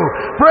for you.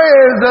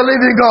 Praise the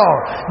living God.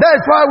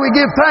 That's why we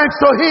give thanks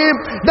to Him.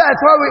 That's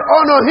why we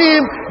honor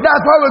Him.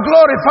 That's why we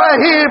glorify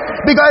Him,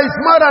 because He's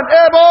more than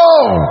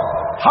able.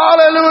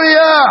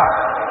 Hallelujah.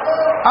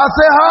 I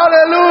say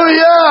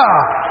hallelujah.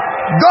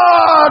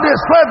 God is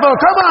faithful.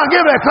 Come on,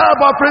 give a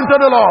clap offering to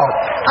the Lord.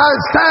 And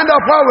stand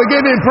up while we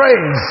give Him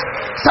praise.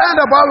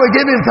 Stand up while we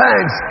give Him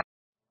thanks.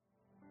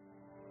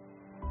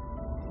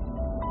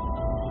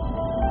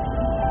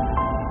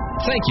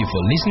 Thank you for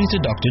listening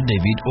to Dr.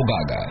 David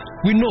Ogaga.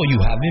 We know you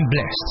have been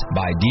blessed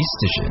by this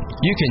station.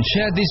 You can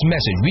share this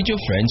message with your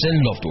friends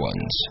and loved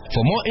ones.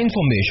 For more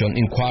information,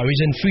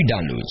 inquiries, and free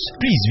downloads,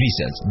 please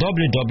visit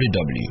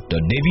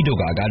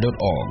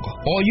www.davidogaga.org,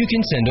 or you can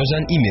send us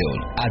an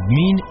email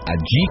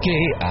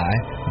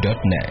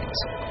admin@gkai.net.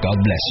 God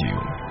bless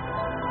you.